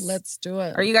biased. Let's do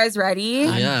it. Are you guys ready?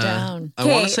 I'm down. I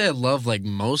want to say I love like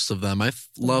most of them. I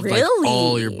love like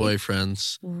all your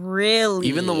boyfriends. Really?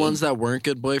 Even the ones that weren't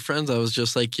good boyfriends, I was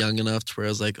just like young enough to where I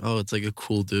was like, oh, it's like a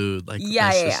cool dude. Like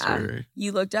my sister.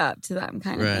 You looked up to them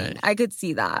kind of thing. I could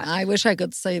see that. I wish I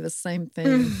could say the same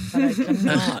thing, but I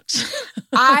cannot.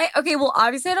 Well,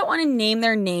 obviously I don't want to name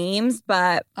their names,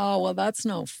 but... Oh, well, that's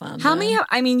no fun. How many...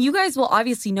 I mean, you guys will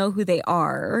obviously know who they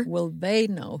are. Will they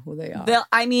know who they are?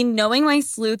 Knowing my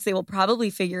sleuths, they will probably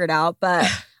figure it out, but...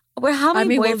 how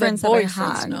many boyfriends have I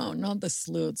had? No, not the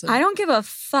sleuths. I don't give a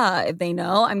fuck if they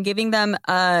know. I'm giving them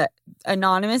a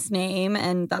anonymous name,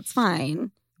 and that's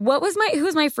fine.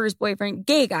 Who's my first boyfriend?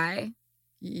 Gay guy.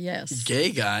 Yes.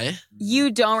 Gay guy?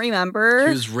 You don't remember?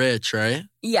 He was rich, right?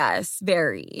 Yes,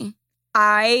 very.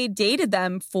 I dated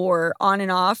them on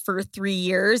and off for 3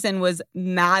 years and was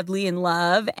madly in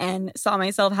love and saw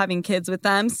myself having kids with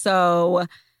them. So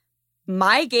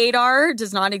my gaydar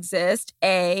does not exist,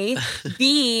 A.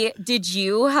 B, did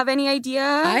you have any idea?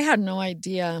 I had no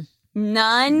idea.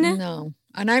 None? No.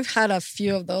 And I've had a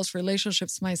few of those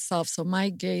relationships myself, so my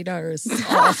gaydar is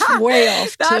way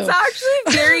off, That's too.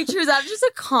 actually very true. That's just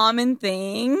a common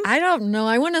thing. I don't know.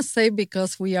 I want to say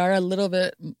because we are a little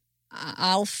bit...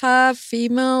 alpha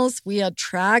females, we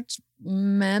attract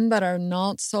men that are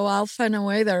not so alpha in a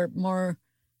way. They're more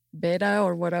beta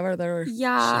or whatever they're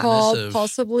called, Submissive.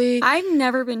 possibly. I've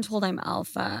never been told I'm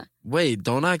alpha. Wait,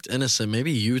 don't act innocent.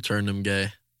 Maybe you turned him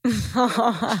gay.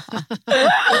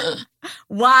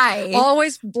 Why?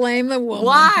 Always blame the woman.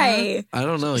 Why? I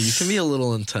don't know. You can be a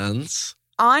little intense.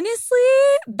 Honestly,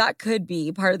 that could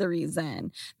be part of the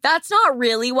reason. That's not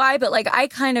really why, but like I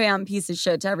kind of am a piece of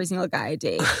shit to every single guy I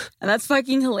date. And that's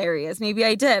fucking hilarious. Maybe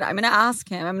I did. I'm going to ask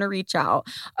him. I'm going to reach out.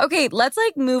 Okay, let's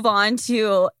like move on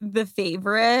to the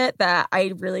favorite that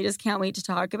I really just can't wait to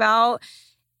talk about.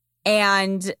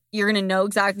 And you're going to know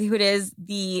exactly who it is.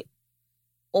 The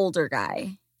older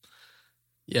guy.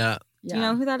 Yeah. Do you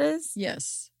know who that is?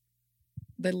 Yes.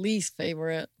 The least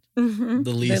favorite. Mm-hmm.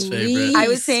 The least The favorite. least. I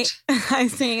was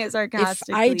saying it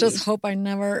sarcastically. I just hope I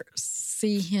never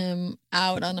see him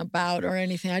out and about or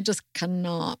anything. I just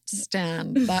cannot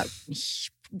stand that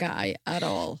guy at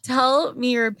all. Tell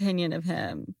me your opinion of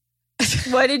him.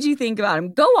 What did you think about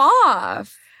him? Go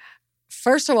off.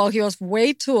 First of all, he was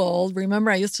way too old.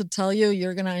 Remember, I usuld to tell you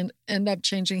you're going to end up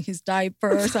changing his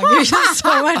diapers. I gave you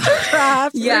so much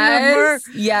crap. Remember?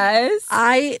 Yes.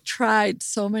 I tried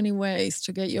so many ways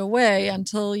to get you away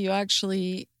until you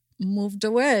actually moved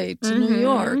away to New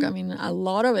York. I mean, a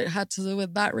lot of it had to do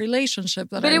with that relationship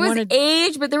that But I it was wanted.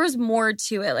 age, but there was more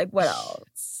to it. Like, what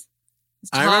else?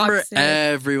 I remember Toxic.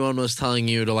 everyone was telling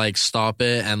you to like stop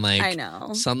it, and like I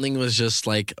know. something was just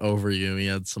like over you. He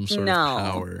had some sort No.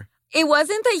 of power. It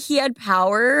wasn't that he had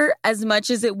power as much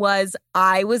as it was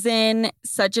I was in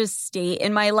such a state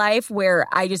in my life where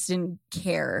I just didn't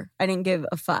care. I didn't give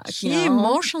a fuck. He You know?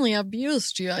 emotionally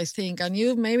abused you, I think, and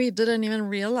you maybe didn't even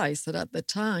realize it at the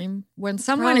time. When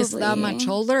someone is that Probably. much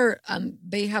older and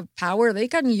they have power, they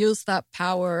can use that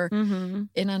power Mhm.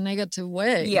 in a negative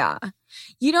way. Yeah.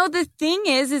 You know, the thing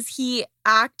is he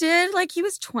acted like he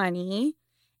was 20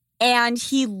 and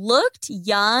he looked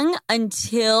young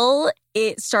until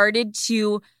it started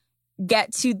to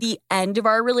get to the end of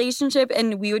our relationship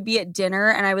and we would be at dinner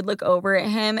and I would look over at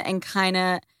him and kind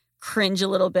of cringe a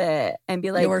little bit and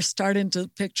be like, You were starting to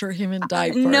picture him in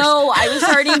diapers. no, I was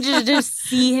starting to just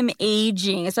see him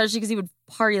aging, especially because he would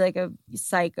party like a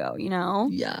psycho, you know?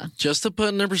 Yeah. Just to put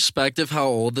into perspective how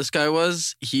old this guy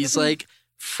was, he's like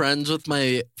friends with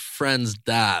my friend's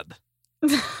dad.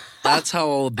 That's how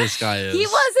old this guy is. He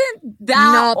wasn't that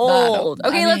Not that old.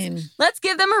 Okay, I mean, let's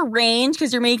give them a range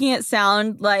because you're making it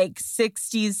sound like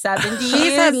 60s, 70s.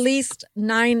 he's at least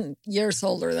 9 years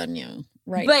older than you,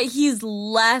 right? But he's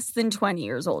less than 20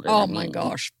 years older oh than my me.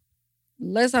 gosh.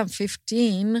 Less than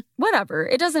 15. Whatever.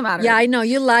 It doesn't matter. Yeah, I know.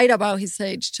 You lied about his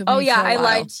age to me. Oh, yeah. for a I while.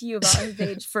 lied to you about his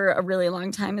age for a really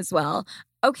long time as well.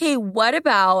 Okay, what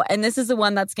about, and this is the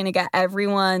one that's going to get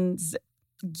everyone's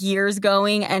gears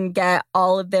going and get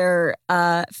all of their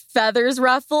feathers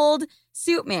ruffled,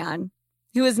 Suit Man,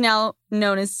 who is now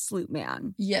known as Sloot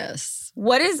Man. Yes.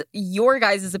 What is your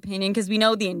guys' opinion? Because we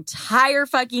know the entire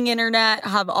fucking internet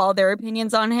have all their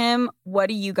opinions on him. What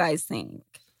do you guys think?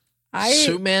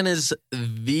 Suitman is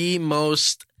the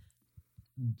most,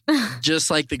 just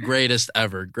like the greatest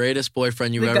ever. Greatest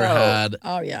boyfriend you The ever goat. had.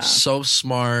 Oh, yeah. So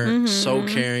smart, so Mhm.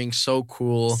 caring, so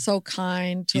cool. So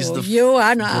kind to He's the you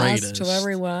and us, greatest. to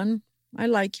everyone. I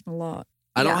like him a lot.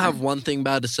 I don't Yeah. have one thing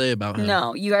bad to say about him.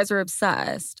 No, you guys were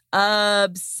obsessed.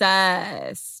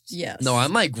 Obsessed. Yes. No,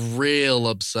 I'm like real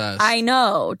obsessed. I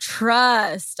know.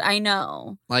 Trust. I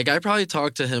know. Like I probably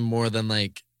talk to him more than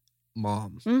like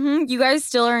mom. You guys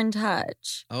still are in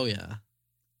touch. Oh yeah.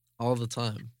 All the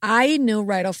time. I knew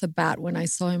right off the bat when I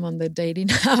saw him on the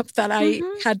dating app that I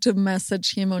Mhm. had to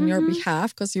message him on your Mhm.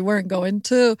 behalf because you weren't going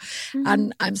to. Mhm.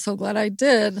 And I'm so glad I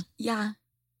did. Yeah.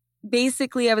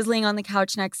 Basically, I was laying on the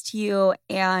couch next to you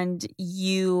and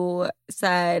you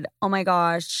said, "Oh my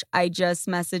gosh, I just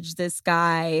messaged this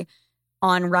guy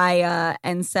on Raya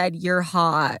and said, 'You're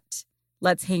hot.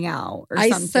 Let's hang out.'" Or I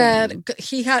something. said,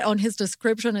 he had on his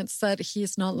description, it said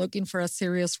he's not looking for a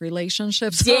serious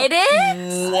relationship. So, Did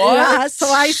it? Yeah, so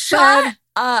I said,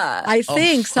 I Oh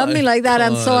think my something like that.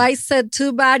 And so God. I said,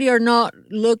 too bad you're not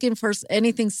looking for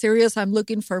anything serious. I'm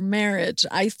looking for marriage.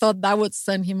 I thought that would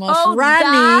send him off Oh,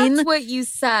 running. that's what you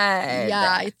said.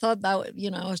 Yeah, I thought that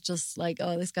would, I was just like,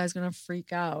 oh, this guy's going to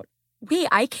freak out. Wait,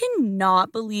 I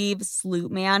cannot believe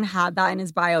Sloot Man had that in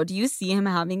his bio. Do you see him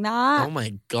having that? Oh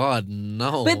my God,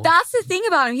 no. But that's the thing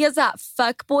about him. He has that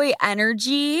fuckboy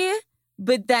energy,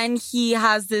 but then he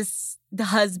has the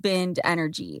husband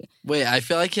energy. Wait, I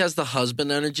feel like he has the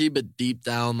husband energy, but deep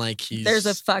down, like he's There's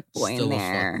a fuckboy in still a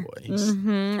there.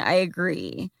 fuckboy. I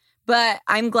agree. But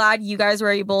I'm glad you guys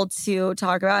were able to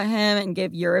talk about him and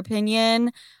give your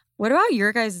opinion. What about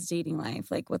your guys' dating life?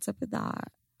 Like, what's up with that?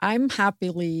 I'm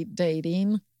happily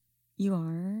dating. You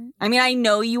are? I mean, I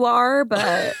know you are,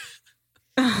 but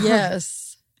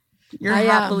Yes. you're I am.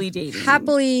 happily dating.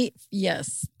 Happily,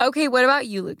 yes. Okay, what about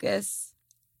you, Lucas?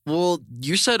 Well,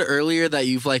 you said earlier that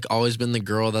you've like always been the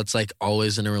girl that's like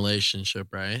always in a relationship,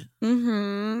 right?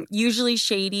 Usually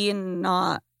shady and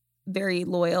not very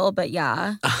loyal, but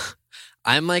yeah.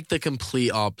 I'm like the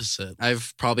complete opposite.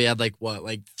 I've probably had like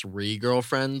 3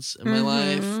 girlfriends in my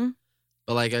life. Mhm.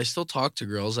 But like I still talk to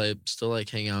girls. I still like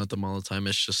hang out with them all the time.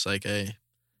 It's just like, hey,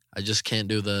 I just can't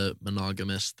do the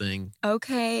monogamous thing.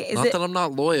 Okay. Is Not it that I'm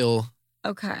not loyal.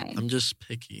 okay? I'm just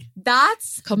picky.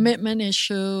 That's Commitment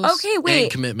issues. okay. And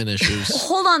Wait, commitment issues.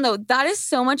 hold on though. That is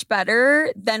so much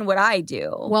better than what I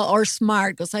do. Well, or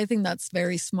smart, because I think that's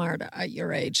very smart at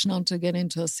your age, not to get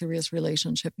into a serious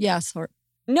relationship. Yes, or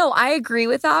No, I agree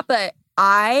with that, but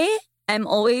I am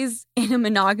always in a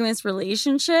monogamous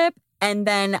relationship and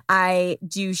then I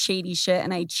do shady shit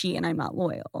and I cheat and I'm not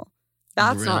loyal.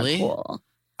 That's Really? not cool.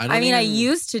 I mean, I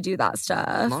used to do that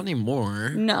stuff. Not anymore.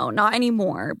 No, not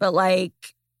anymore. But like,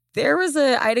 I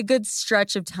had a good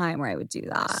stretch of time where I would do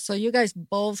that. So you guys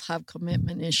both have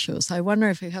commitment issues. I wonder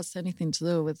if it has anything to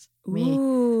do with me.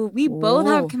 Ooh, we both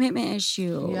have Ooh. commitment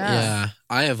issues. Yeah. Yeah.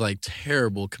 I have like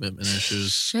terrible commitment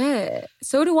issues. Shit.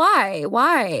 So do I.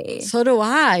 Why? So do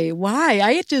I. Why?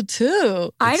 I do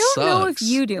too. I don't know if sucks.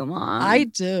 you do, Mom. I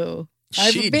do.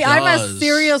 She I'm a does.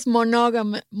 serious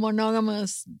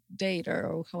monogamous dater,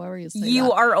 or however you say You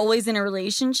that. are always in a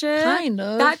relationship. Kind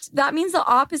of. That means the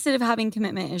opposite of having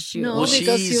commitment issues. No, Well,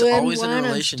 because she's you end always in a one and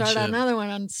relationship. start another one,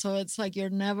 and so it's like you're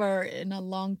never in a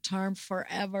long term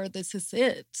forever. This is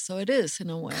it. So it is in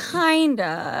a way.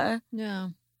 Kinda. Yeah.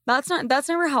 That's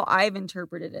never how I've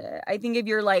interpreted it. I think if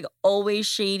you're like always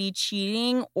shady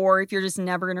cheating, or if you're just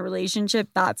never in a relationship,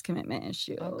 that's commitment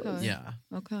issues. Okay. Yeah.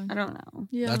 Okay. I don't know.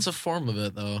 Yeah. That's a form of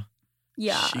it, though.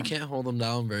 Yeah. She can't hold them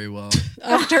down very well.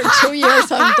 After 2 years,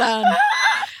 I'm done.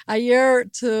 A year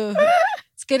to.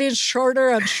 It's getting shorter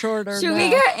and shorter. Should now. we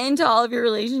get into all of your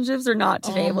relationships or not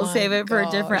today? Oh We'll my save it for a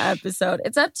different gosh. episode.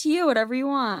 It's up to you, whatever you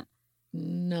want.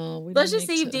 No. We Let's don't just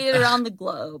need say you've to. dated around the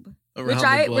globe. Around which the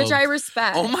I globe.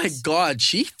 respect. Oh my God,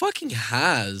 she fucking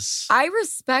has. I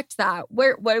respect that.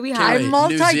 What do we Okay, have? I'm wait,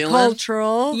 New Zealand?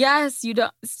 multicultural. Yes, you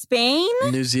don't. Spain,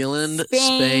 New Zealand,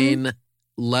 Spain. Spain,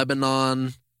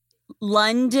 Lebanon,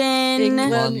 London,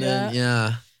 England. London.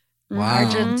 Yeah. Wow. Mhm.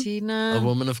 Argentina. A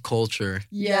woman of culture.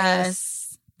 Yes.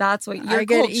 That's what you're I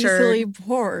get cultured. easily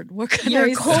bored. What can I You're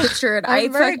say? cultured.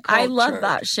 I'm very I love cultured.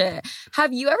 that shit.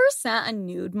 Have you ever sent a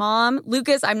nude, Mom?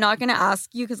 Lucas, I'm not going to ask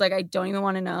you because like I don't even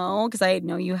want to know because I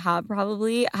know you have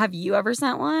probably. Have you ever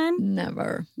sent one?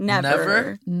 Never.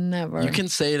 Never. Never. You can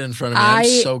say it in front of me. I'm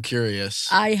so curious.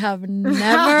 I have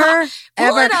never Pull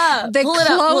ever. it up. The Pull it up,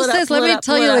 pull it up, closest, pull let it me up,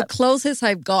 tell pull you, it the up. closest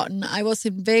I've gotten. I was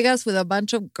in Vegas with a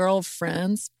bunch of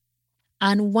girlfriends.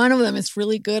 And one of them is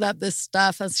really good at this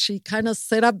stuff. As she kind of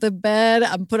set up the bed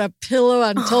and put a pillow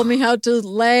and told me how to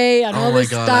lay and all oh my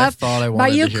this God, stuff. I thought I wanted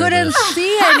But you to hear couldn't this.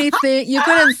 see anything. You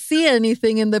couldn't see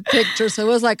anything in the picture. So it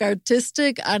was like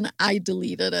artistic, and I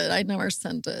deleted it. I never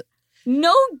sent it.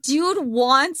 No dude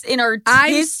wants an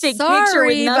artistic picture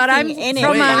sorry, with but nothing I'm in it.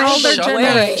 from Wait, an older shut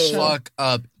generation. the fuck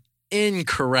up.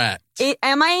 Incorrect.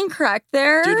 Am I incorrect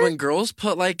there? Dude, when girls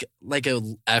put like a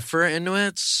effort into it,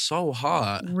 it's so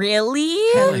hot. Really?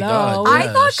 Oh my God, Hello. I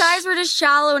thought yes. guys were just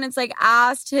shallow and it's like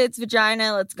ass, tits,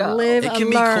 vagina, let's go. Live It and can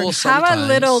be learn. cool Have a sometimes.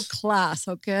 little class,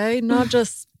 okay? Not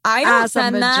just I don't ass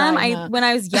and send them. vagina. When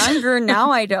I was younger,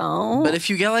 now I don't. But if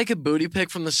you get like a booty pic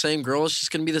from the same girl, it's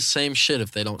just gonna be the same shit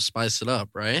if they don't spice it up,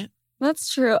 right?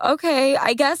 That's true. Okay.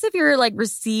 I guess if you're like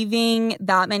receiving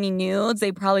that many nudes,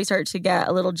 they probably start to get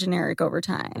a little generic over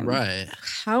time. Right.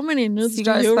 how many nudes So you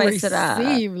do gotta you spice it up.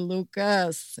 receive,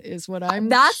 Lucas? Is what I'm.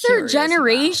 That's their curious about.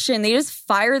 generation. They just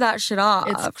fire that shit off.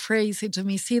 It's crazy to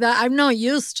me. See that I'm not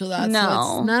used to that. So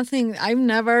No. it's nothing. I've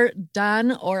never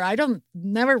done, or I don't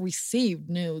never received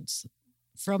nudes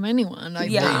from anyone. I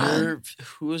Yeah. dated.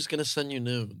 Who's gonna send you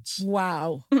nudes?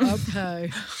 Wow. Okay.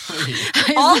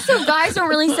 Also, guys don't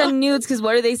really send nudes because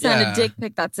what do they send? Yeah. A dick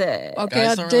pic. That's it. Okay,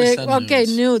 Guys a don't really dick. send Okay,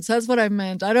 nudes. nudes. That's what I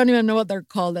meant. I don't even know what they're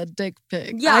called. A dick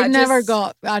pic. Yeah, I never just-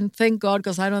 got, and thank God,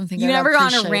 because I don't think You I'd never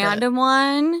got a appreciate it. random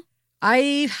one?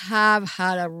 I have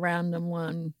had a random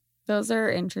one. Those are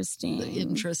interesting.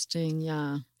 Interesting,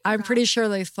 yeah. I'm pretty sure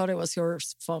they thought it was your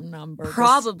phone number. 'cause-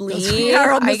 Probably. 'cause we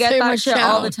are on the I get same that shit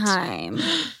all the account. time.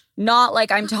 Not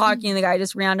like I'm talking to the guy,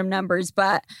 just random numbers,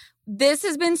 but this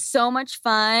has been so much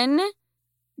fun.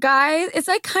 Guys, it's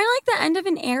like kind of like the end of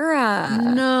an era.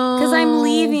 No. Because I'm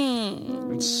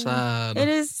leaving. It's sad. It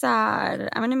is sad.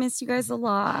 I'm going to miss you guys a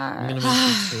lot. I'm gonna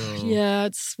miss you too. Yeah,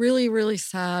 it's really, really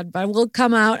sad. But we'll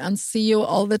come out and see you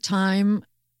all the time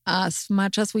as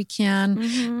much as we can.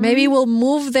 Mhm. Maybe we'll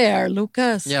move there,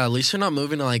 Lucas. Yeah, at least you're not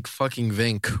moving to like fucking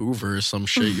Vancouver or some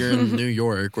shit. You're in New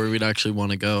York where we'd actually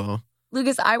want to go.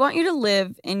 Lucas, I want you to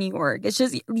live in New York. It's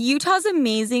just, Utah's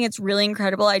amazing. It's really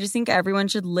incredible. I just think everyone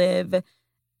should live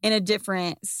in a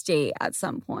different state at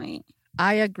some point.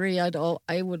 I agree. I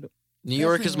would. New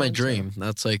York is my Definitely dream.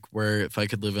 That's like where if I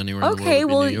could live anywhere in the Okay,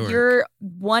 world, well, it'd be New York. your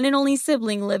one and only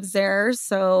sibling lives there,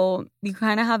 so you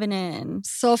kind of have an in.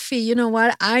 Sophie, you know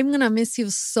what? I'm gonna miss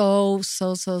you so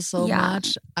Yeah.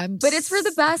 much. But it's for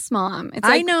the best, Mom. It's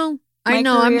I like, know. my I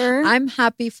know. career. I'm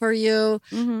happy for you.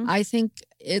 Mhm. I think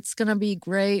it's gonna be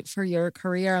great for your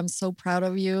career. I'm so proud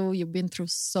of you. You've been through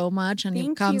so much, and you've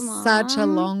Thank come you, such a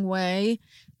Mom. long way.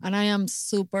 And I am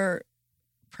super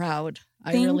proud.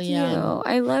 I Thank really you. am.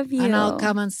 I love you. And I'll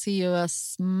come and see you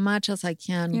as much as I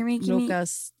can. You're making me-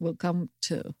 Lucas will come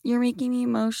too. You're making me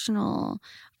emotional.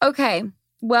 Okay.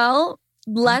 Well,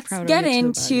 let's proud of get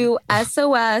you too, into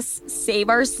SOS, Save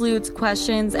Our Sloots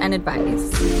questions and advice.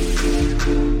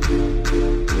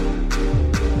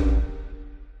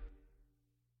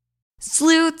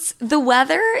 Sloots, the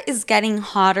weather is getting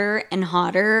hotter and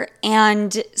hotter,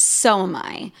 and so am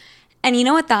I. And you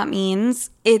know what that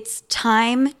means? It's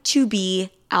time to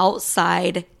be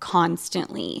outside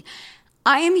constantly.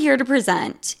 I am here to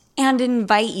present and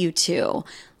invite you to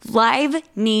Live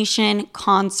Nation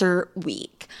Concert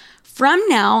Week. From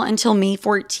now until May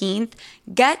 14th,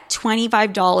 get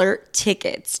 $25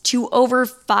 tickets to over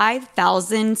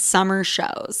 5,000 summer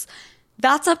shows.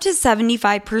 That's up to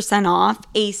 75% off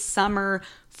a summer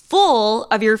full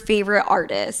of your favorite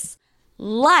artists,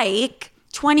 like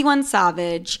 21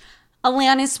 Savage,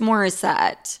 Alanis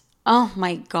Morissette. Oh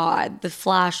my God, the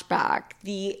flashback,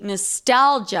 the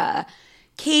nostalgia,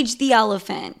 Cage the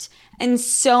Elephant, and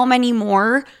so many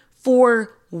more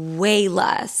for way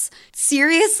less.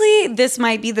 Seriously, this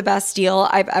might be the best deal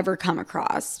I've ever come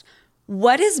across.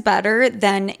 What is better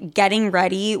than getting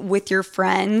ready with your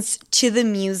friends to the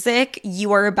music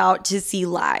you are about to see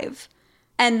live?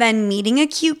 And then meeting a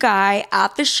cute guy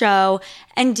at the show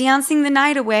and dancing the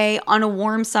night away on a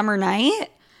warm summer night?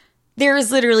 There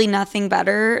is literally nothing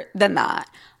better than that.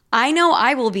 I know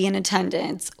I will be in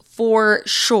attendance for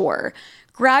sure.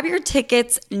 Grab your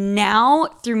tickets now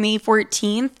through May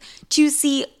 14th to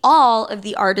see all of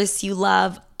the artists you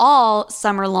love all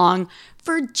summer long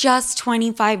for just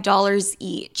 $25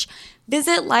 each.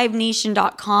 Visit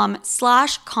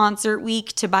livenation.com/concert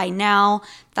week to buy now.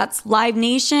 That's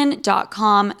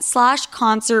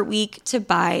livenation.com/concert week to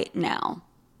buy now.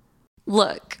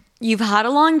 Look, you've had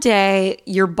a long day,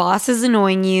 your boss is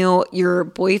annoying you, your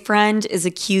boyfriend is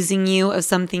accusing you of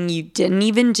something you didn't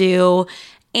even do,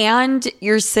 and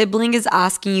your sibling is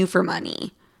asking you for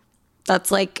money.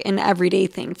 That's like an everyday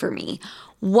thing for me.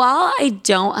 While I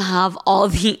don't have all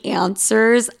the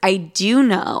answers, I do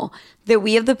know that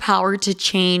we have the power to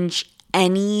change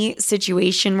any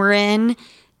situation we're in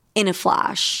a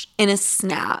flash, in a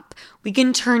snap. We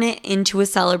can turn it into a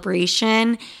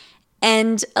celebration,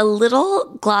 and a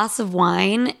little glass of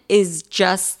wine is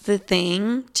just the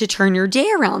thing to turn your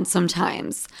day around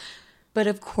sometimes. But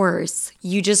of course,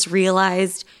 you just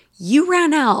realized you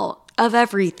ran out of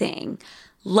everything.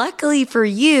 Luckily for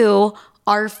you,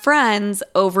 our friends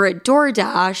over at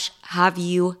DoorDash have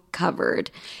you covered.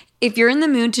 If you're in the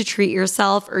mood to treat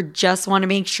yourself or just want to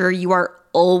make sure you are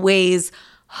always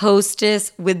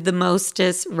hostess with the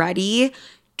mostest ready,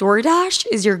 DoorDash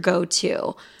is your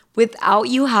go-to without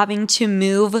you having to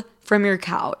move from your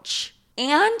couch.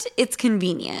 And it's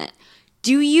convenient.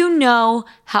 Do you know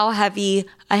how heavy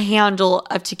a handle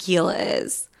of tequila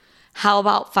is? How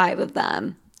about 5 of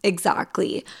them?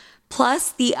 Exactly.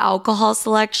 Plus, the alcohol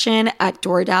selection at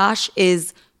DoorDash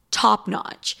is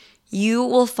top-notch. You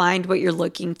will find what you're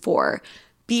looking for.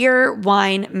 Beer,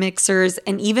 wine, mixers,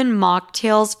 and even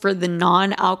mocktails for the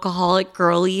non-alcoholic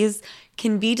girlies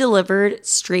can be delivered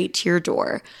straight to your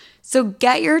door. So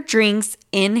get your drinks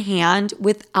in hand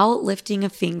without lifting a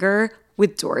finger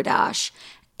with DoorDash.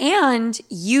 And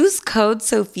use code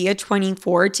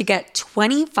SOFIA24 to get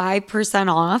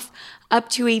 25% off up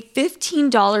to a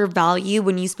 $15 value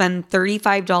when you spend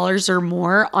 $35 or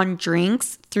more on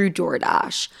drinks through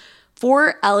DoorDash.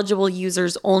 For eligible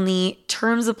users only,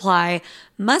 terms apply,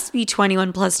 must be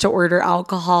 21 plus to order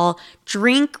alcohol,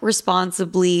 drink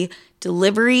responsibly,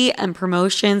 delivery and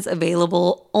promotions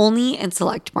available only in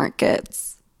select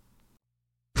markets.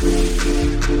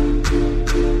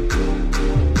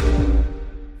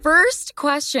 First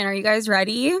question. Are you guys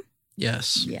ready?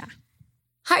 Yes. Yeah.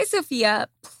 Hi, Sophia.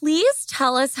 Please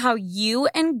tell us how you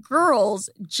and girls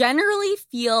generally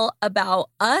feel about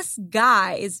us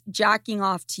guys jacking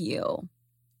off to you.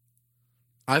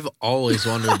 I've always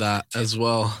wondered that as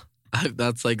well.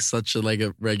 That's like such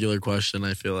a regular question,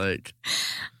 I feel like.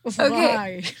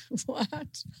 Why?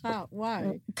 What? How?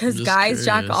 Why? Because I'm just guys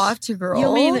jack curious. off to girls.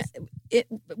 You mean it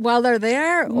while they're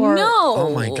there? Or No.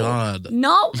 Oh my God.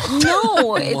 No,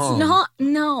 it's Mom. not.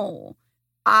 No.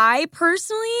 I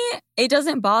personally, it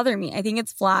doesn't bother me. I think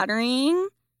it's flattering,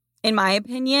 in my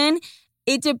opinion.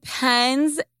 It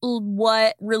depends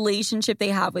what relationship they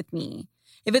have with me.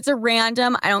 If it's a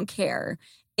random, I don't care.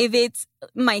 If it's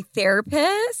my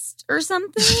therapist or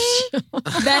something,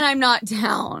 then I'm not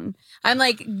down. I'm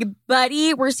like,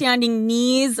 buddy, we're standing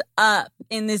knees up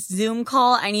in this Zoom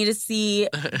call. I need to see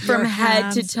from Your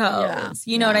head to hands, toes. yeah,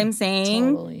 You know what yeah, I'm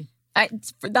saying? Totally.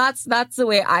 That's the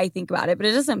way I think about it, but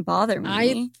it doesn't bother me.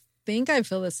 I think I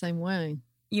feel the same way.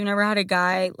 You never had a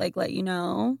guy like let you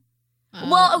know?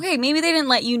 Well, okay, maybe they didn't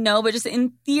let you know, but just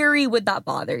in theory, would that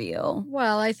bother you?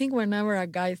 Well, I think whenever a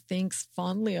guy thinks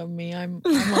fondly of me, I'm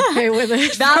okay with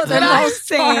it. That's for the what I'm most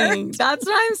saying. part. That's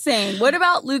what I'm saying. What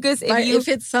about Lucas? But if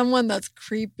it's someone that's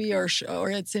creepy or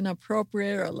it's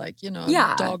inappropriate or like, you know,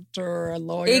 Yeah. a doctor or a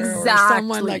lawyer or Exactly.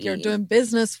 someone like you're doing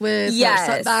business with,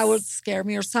 Yes. that would scare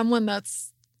me. Or someone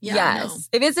that's, yes.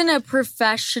 If it's in a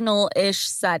professional-ish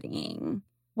setting.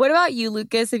 What about you,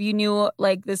 Lucas, if you knew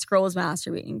like this girl was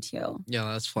masturbating to you? Yeah,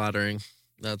 that's flattering.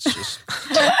 That's just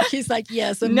no. He's like,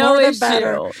 yes, the No more the issue.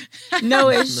 better. No no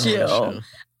issue. issue.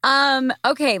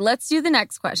 Okay, let's do the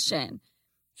next question.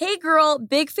 Hey girl,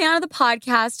 big fan of the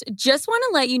podcast. Just want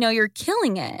to let you know you're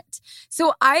killing it.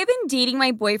 So I've been dating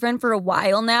my boyfriend for a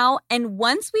while now, and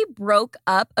once we broke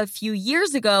up a few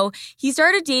years ago, he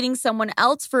started dating someone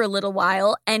else for a little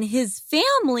while, and his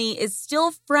family is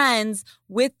still friends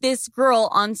with this girl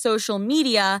on social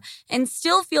media and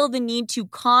still feel the need to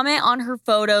comment on her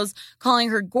photos, calling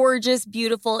her gorgeous,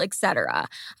 beautiful, etc.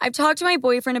 I've talked to my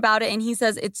boyfriend about it and he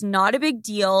says it's not a big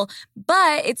deal,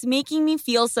 but it's making me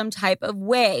feel some type of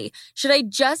way. Should I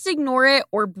just ignore it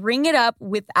or bring it up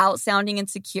without sounding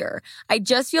insecure? I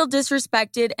just feel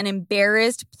disrespected and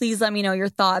embarrassed. Please let me know your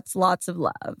thoughts. Lots of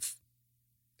love.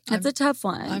 That's a tough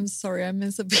one. I'm sorry, I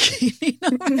missed the beginning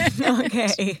of it.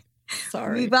 Okay.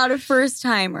 Sorry. We got a first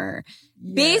timer.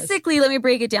 Yes. Basically, let me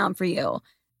break it down for you.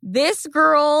 This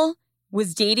girl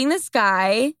was dating this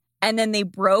guy and then they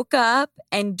broke up.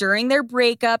 And during their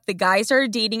breakup, the guy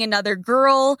started dating another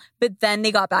girl, but then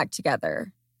they got back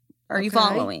together. Are you Okay.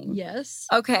 following? Yes.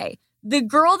 Okay. The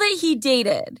girl that he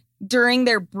dated during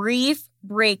their brief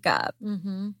breakup,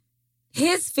 Mm-hmm.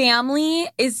 his family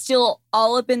is still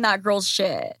all up in that girl's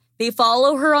shit. They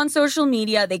follow her on social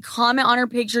media. They comment on her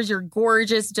pictures. You're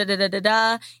gorgeous, da da da da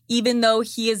da. Even though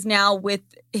he is now with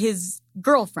his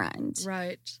girlfriend.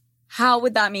 Right. How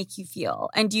would that make you feel?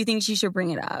 And do you think she should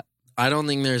bring it up? I don't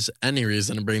think there's any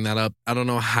reason to bring that up. I don't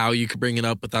know how you could bring it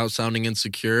up without sounding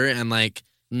insecure. And like,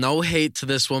 no hate to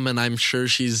this woman. I'm sure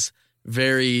she's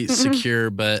very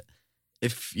secure, but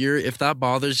if that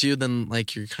bothers you, then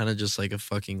like you're kind of just like a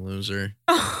fucking loser.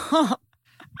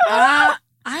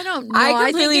 I don't know. I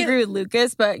completely think agree with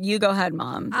Lucas, but you go ahead,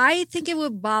 Mom. I think it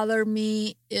would bother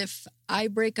me if I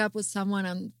break up with someone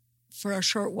and for a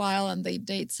short while and they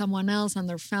date someone else and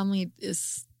their family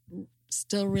is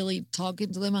still really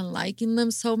talking to them and liking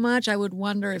them so much. I would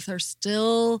wonder if they're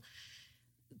still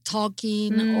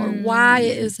talking or why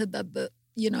is it that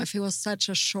if it was such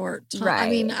a short time. I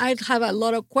mean, Right. I'd have a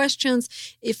lot of questions.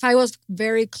 If I was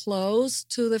very close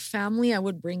to the family, I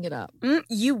would bring it up.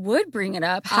 You would bring it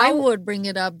up. I would bring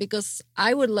it up because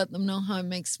I would let them know how it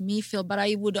makes me feel. But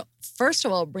I would, first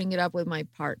of all, bring it up with my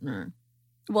partner.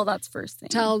 Well, that's first thing.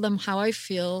 Tell them how I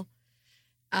feel.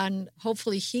 And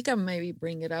hopefully he can maybe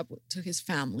bring it up to his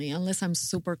family, unless I'm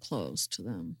super close to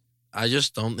them. I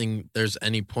just don't think there's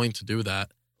any point to do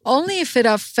that. Only if it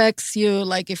affects you,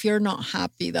 like if you're not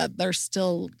happy that they're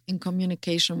still in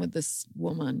communication with this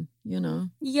woman,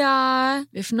 Yeah.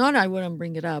 If not, I wouldn't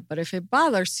bring it up. But if it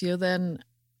bothers you, then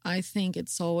I think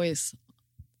it's always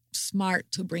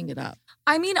smart to bring it up.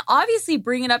 I mean, obviously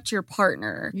bring it up to your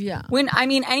partner. Yeah.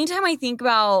 Anytime I think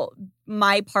about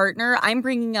my partner, I'm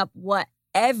bringing up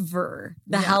whatever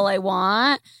the hell I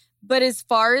want. But as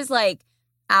far as like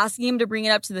asking him to bring it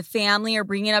up to the family or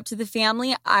bring it up to the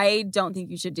family, I don't think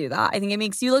you should do that. I think it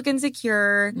makes you look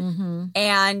insecure. Mm-hmm.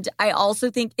 And I also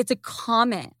think it's a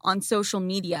comment on social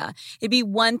media. It'd be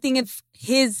one thing if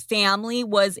his family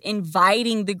was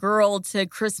inviting the girl to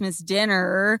Christmas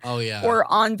dinner Oh yeah. or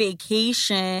on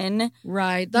vacation,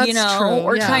 Right. That's true.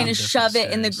 or yeah. trying to Different shove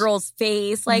it in the series. girl's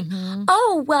face. Like, Mhm.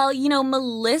 oh, well,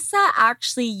 Melissa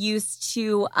actually used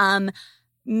to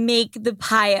make the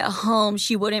pie at home.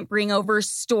 She wouldn't bring over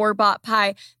store-bought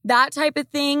pie. That type of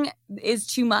thing is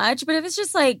too much. But if it's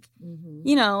just like,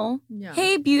 Mhm. Yeah.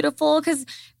 hey, beautiful, because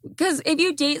if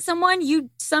you date someone,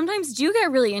 you sometimes do get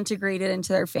really integrated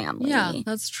into their family. Yeah,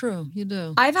 that's true. You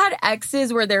do. I've had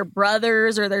exes where their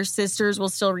brothers or their sisters will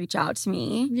still reach out to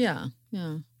me. Yeah.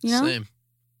 Yeah. Same.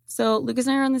 So Lucas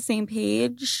and I are on the same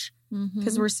page Mhm.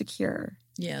 because we're secure.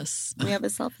 Yes. We have a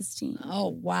self-esteem. Oh,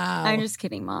 wow. I'm just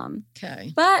kidding, Mom.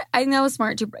 Okay. But I know it's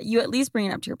smart to you at least bring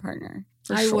it up to your partner.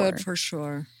 For I sure. would for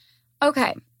sure.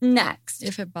 Okay, next.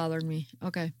 If it bothered me.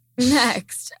 Okay.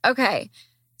 Next. Okay.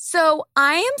 So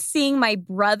I am seeing my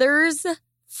brother's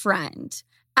friend.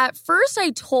 At first,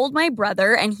 I told my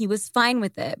brother and he was fine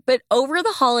with it. But over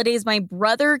the holidays, my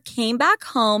brother came back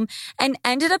home and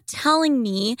ended up telling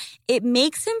me it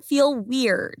makes him feel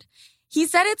weird. He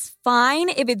said it's fine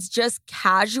if it's just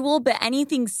casual, but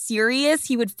anything serious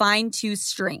he would find too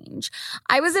strange.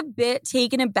 I was a bit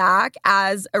taken aback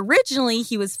as originally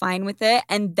he was fine with it.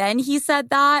 And then he said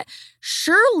that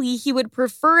surely he would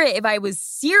prefer it if I was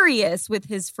serious with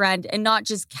his friend and not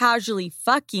just casually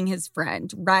fucking his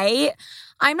friend, right?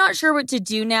 I'm not sure what to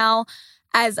do now,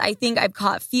 as I think I've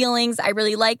caught feelings. I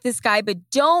really like this guy, but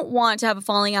don't want to have a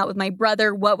falling out with my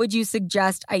brother. What would you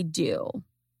suggest I do?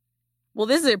 Well,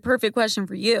 this is a perfect question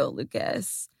for you,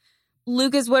 Lucas.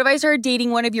 Lucas, what if I started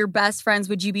dating one of your best friends?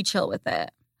 Would you be chill with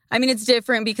it? I mean, it's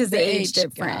different because the age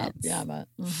difference. Yeah, but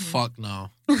Fuck no.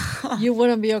 You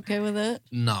wouldn't be okay with it?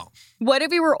 No. What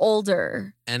if we were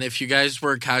older? And if you guys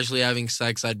were casually having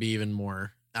sex, I'd be even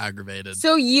more aggravated.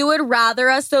 So you would rather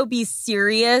us, though, be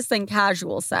serious than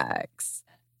casual sex?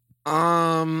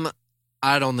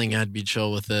 I don't think I'd be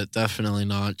chill with it. Definitely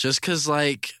not. Just because,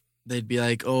 like, they'd be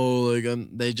like, oh, like,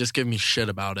 they just give me shit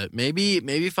about it. Maybe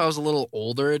if I was a little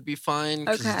older, it'd be fine.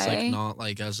 Because it's, like, not,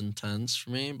 like, as intense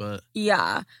for me, but...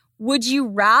 Yeah. Would you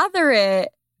rather it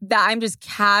that I'm just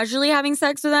casually having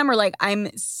sex with them or, like, I'm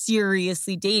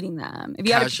seriously dating them? If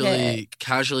you had to pick.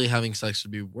 Casually having sex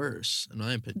would be worse, in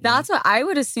my opinion. That's what I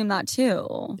would assume that,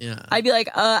 too. Yeah. I'd be like,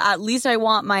 at least I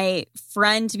want my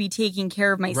friend to be taking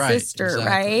care of my sister,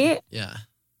 exactly. right? Yeah.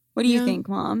 What do you think,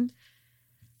 Mom?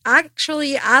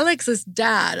 Actually, Alex's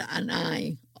dad and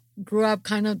I grew up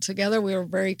kind of together. We were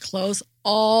very close.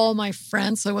 All my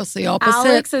friends, so it was the opposite.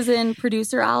 Alex as in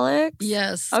producer Alex?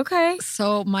 Yes. Okay.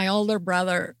 So my older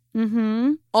brother,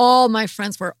 Mm-hmm. all my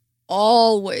friends were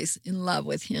always in love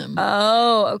with him.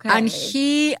 Oh, okay. And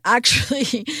he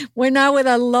actually went out with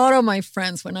a lot of my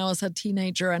friends when I was a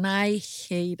teenager, and I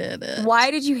hated it.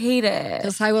 Why did you hate it?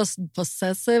 Because I was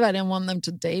possessive. I didn't want them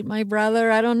to date my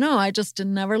brother. I don't know. I just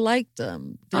never liked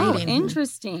them Oh, dating him.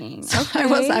 interesting. So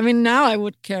Okay. I mean, now I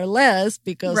would care less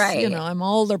because, Right. you know, I'm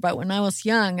older. But when I was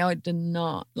young, I did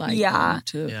not like Yeah. them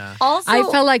too. Yeah. Also, I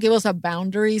felt like it was a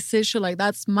boundaries issue. Like,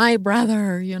 that's my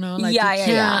brother, you know? Like, yeah, you yeah,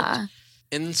 can't. yeah.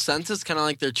 In a sense, it's kind of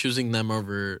like they're choosing them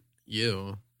over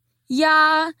you.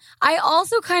 Yeah, I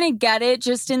also kind of get it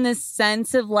just in the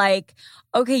sense of like,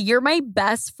 okay, you're my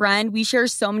best friend. We share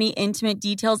so many intimate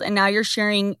details, and now you're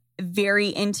sharing very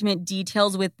intimate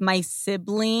details with my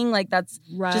sibling. Like, that's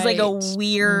just like a Right.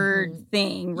 weird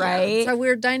thing, Yeah, right? it's a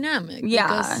weird dynamic. Yeah.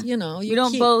 Because, you know, you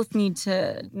don't both need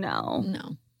to know.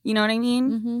 No. You know what I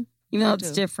mean? Mm-hmm. Even though I it's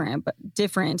do. different, but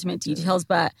different intimate details.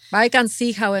 But I can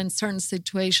see how in certain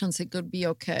situations it could be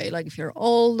okay. Like if you're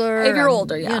older. If you're and,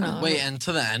 older, yeah. You know, Wait, and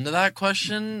to the end of that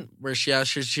question, where she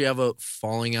asked, should she have a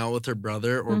falling out with her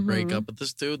brother or break Mhm. up with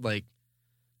this dude? Like,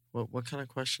 what kind of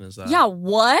question is that? yeah,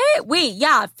 what? Wait,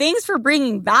 yeah. Thanks for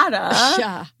bringing that up.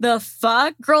 yeah. The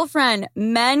fuck? Girlfriend,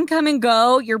 men come and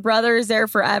go. Your brother is there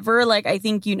forever. Like, I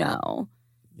think you know.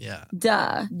 Yeah.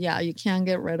 Duh. Yeah, you can't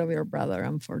get rid of your brother,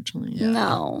 unfortunately. Yeah.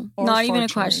 No, Or not even a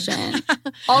fortunately.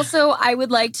 question. Also, I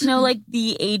would like to know like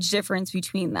the age difference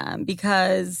between them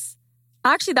because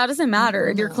actually that doesn't matter.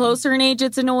 If you're No. closer in age,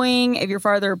 it's annoying. If you're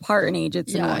farther apart in age,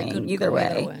 it's Yeah, it annoying. could Either go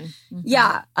way. Mhm.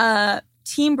 Yeah.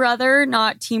 Team brother,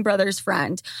 not team brother's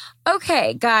friend.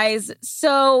 Okay, guys.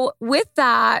 So with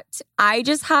that, I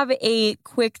just have a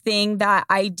quick thing that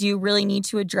I do really need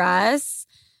to address.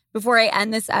 Before I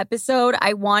end this episode,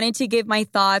 I wanted to give my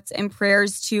thoughts and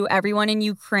prayers to everyone in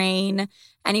Ukraine,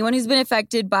 anyone who's been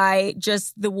affected by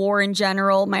just the war in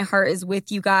general. My heart is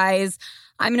with you guys.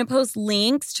 I'm going to post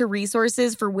links to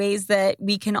resources for ways that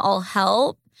we can all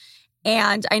help.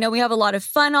 And I know we have a lot of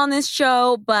fun on this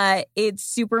show, but it's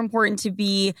super important to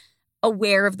be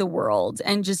aware of the world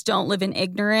and just don't live in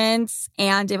ignorance.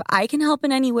 And if I can help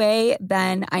in any way,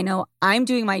 then I know I'm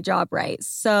doing my job right.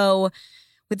 So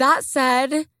with that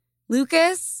said,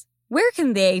 Lucas, where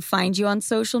can they find you on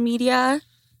social media?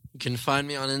 You can find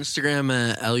me on Instagram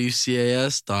at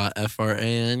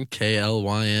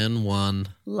lucas.franklyn1.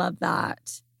 Love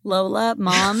that. Lola,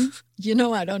 Mom, You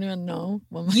know, I don't even know.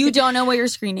 What my- you don't know what your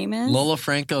screen name is? Lola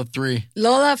Franco 3.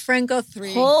 Lola Franco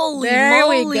 3. Holy there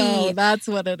moly. we go. That's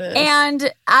what it is.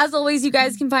 And as always, you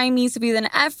guys can find me, Sophia with an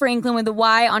F, Franklin with a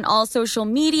Y, on all social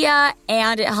media.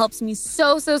 And it helps me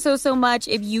so much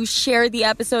if you share the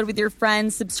episode with your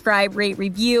friends, subscribe, rate,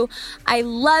 review. I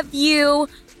love you.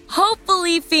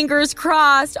 Hopefully, fingers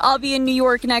crossed, I'll be in New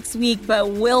York next week, but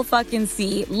we'll fucking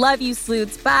see. Love you,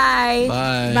 Sleuths. Bye.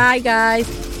 Bye. Bye,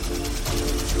 guys.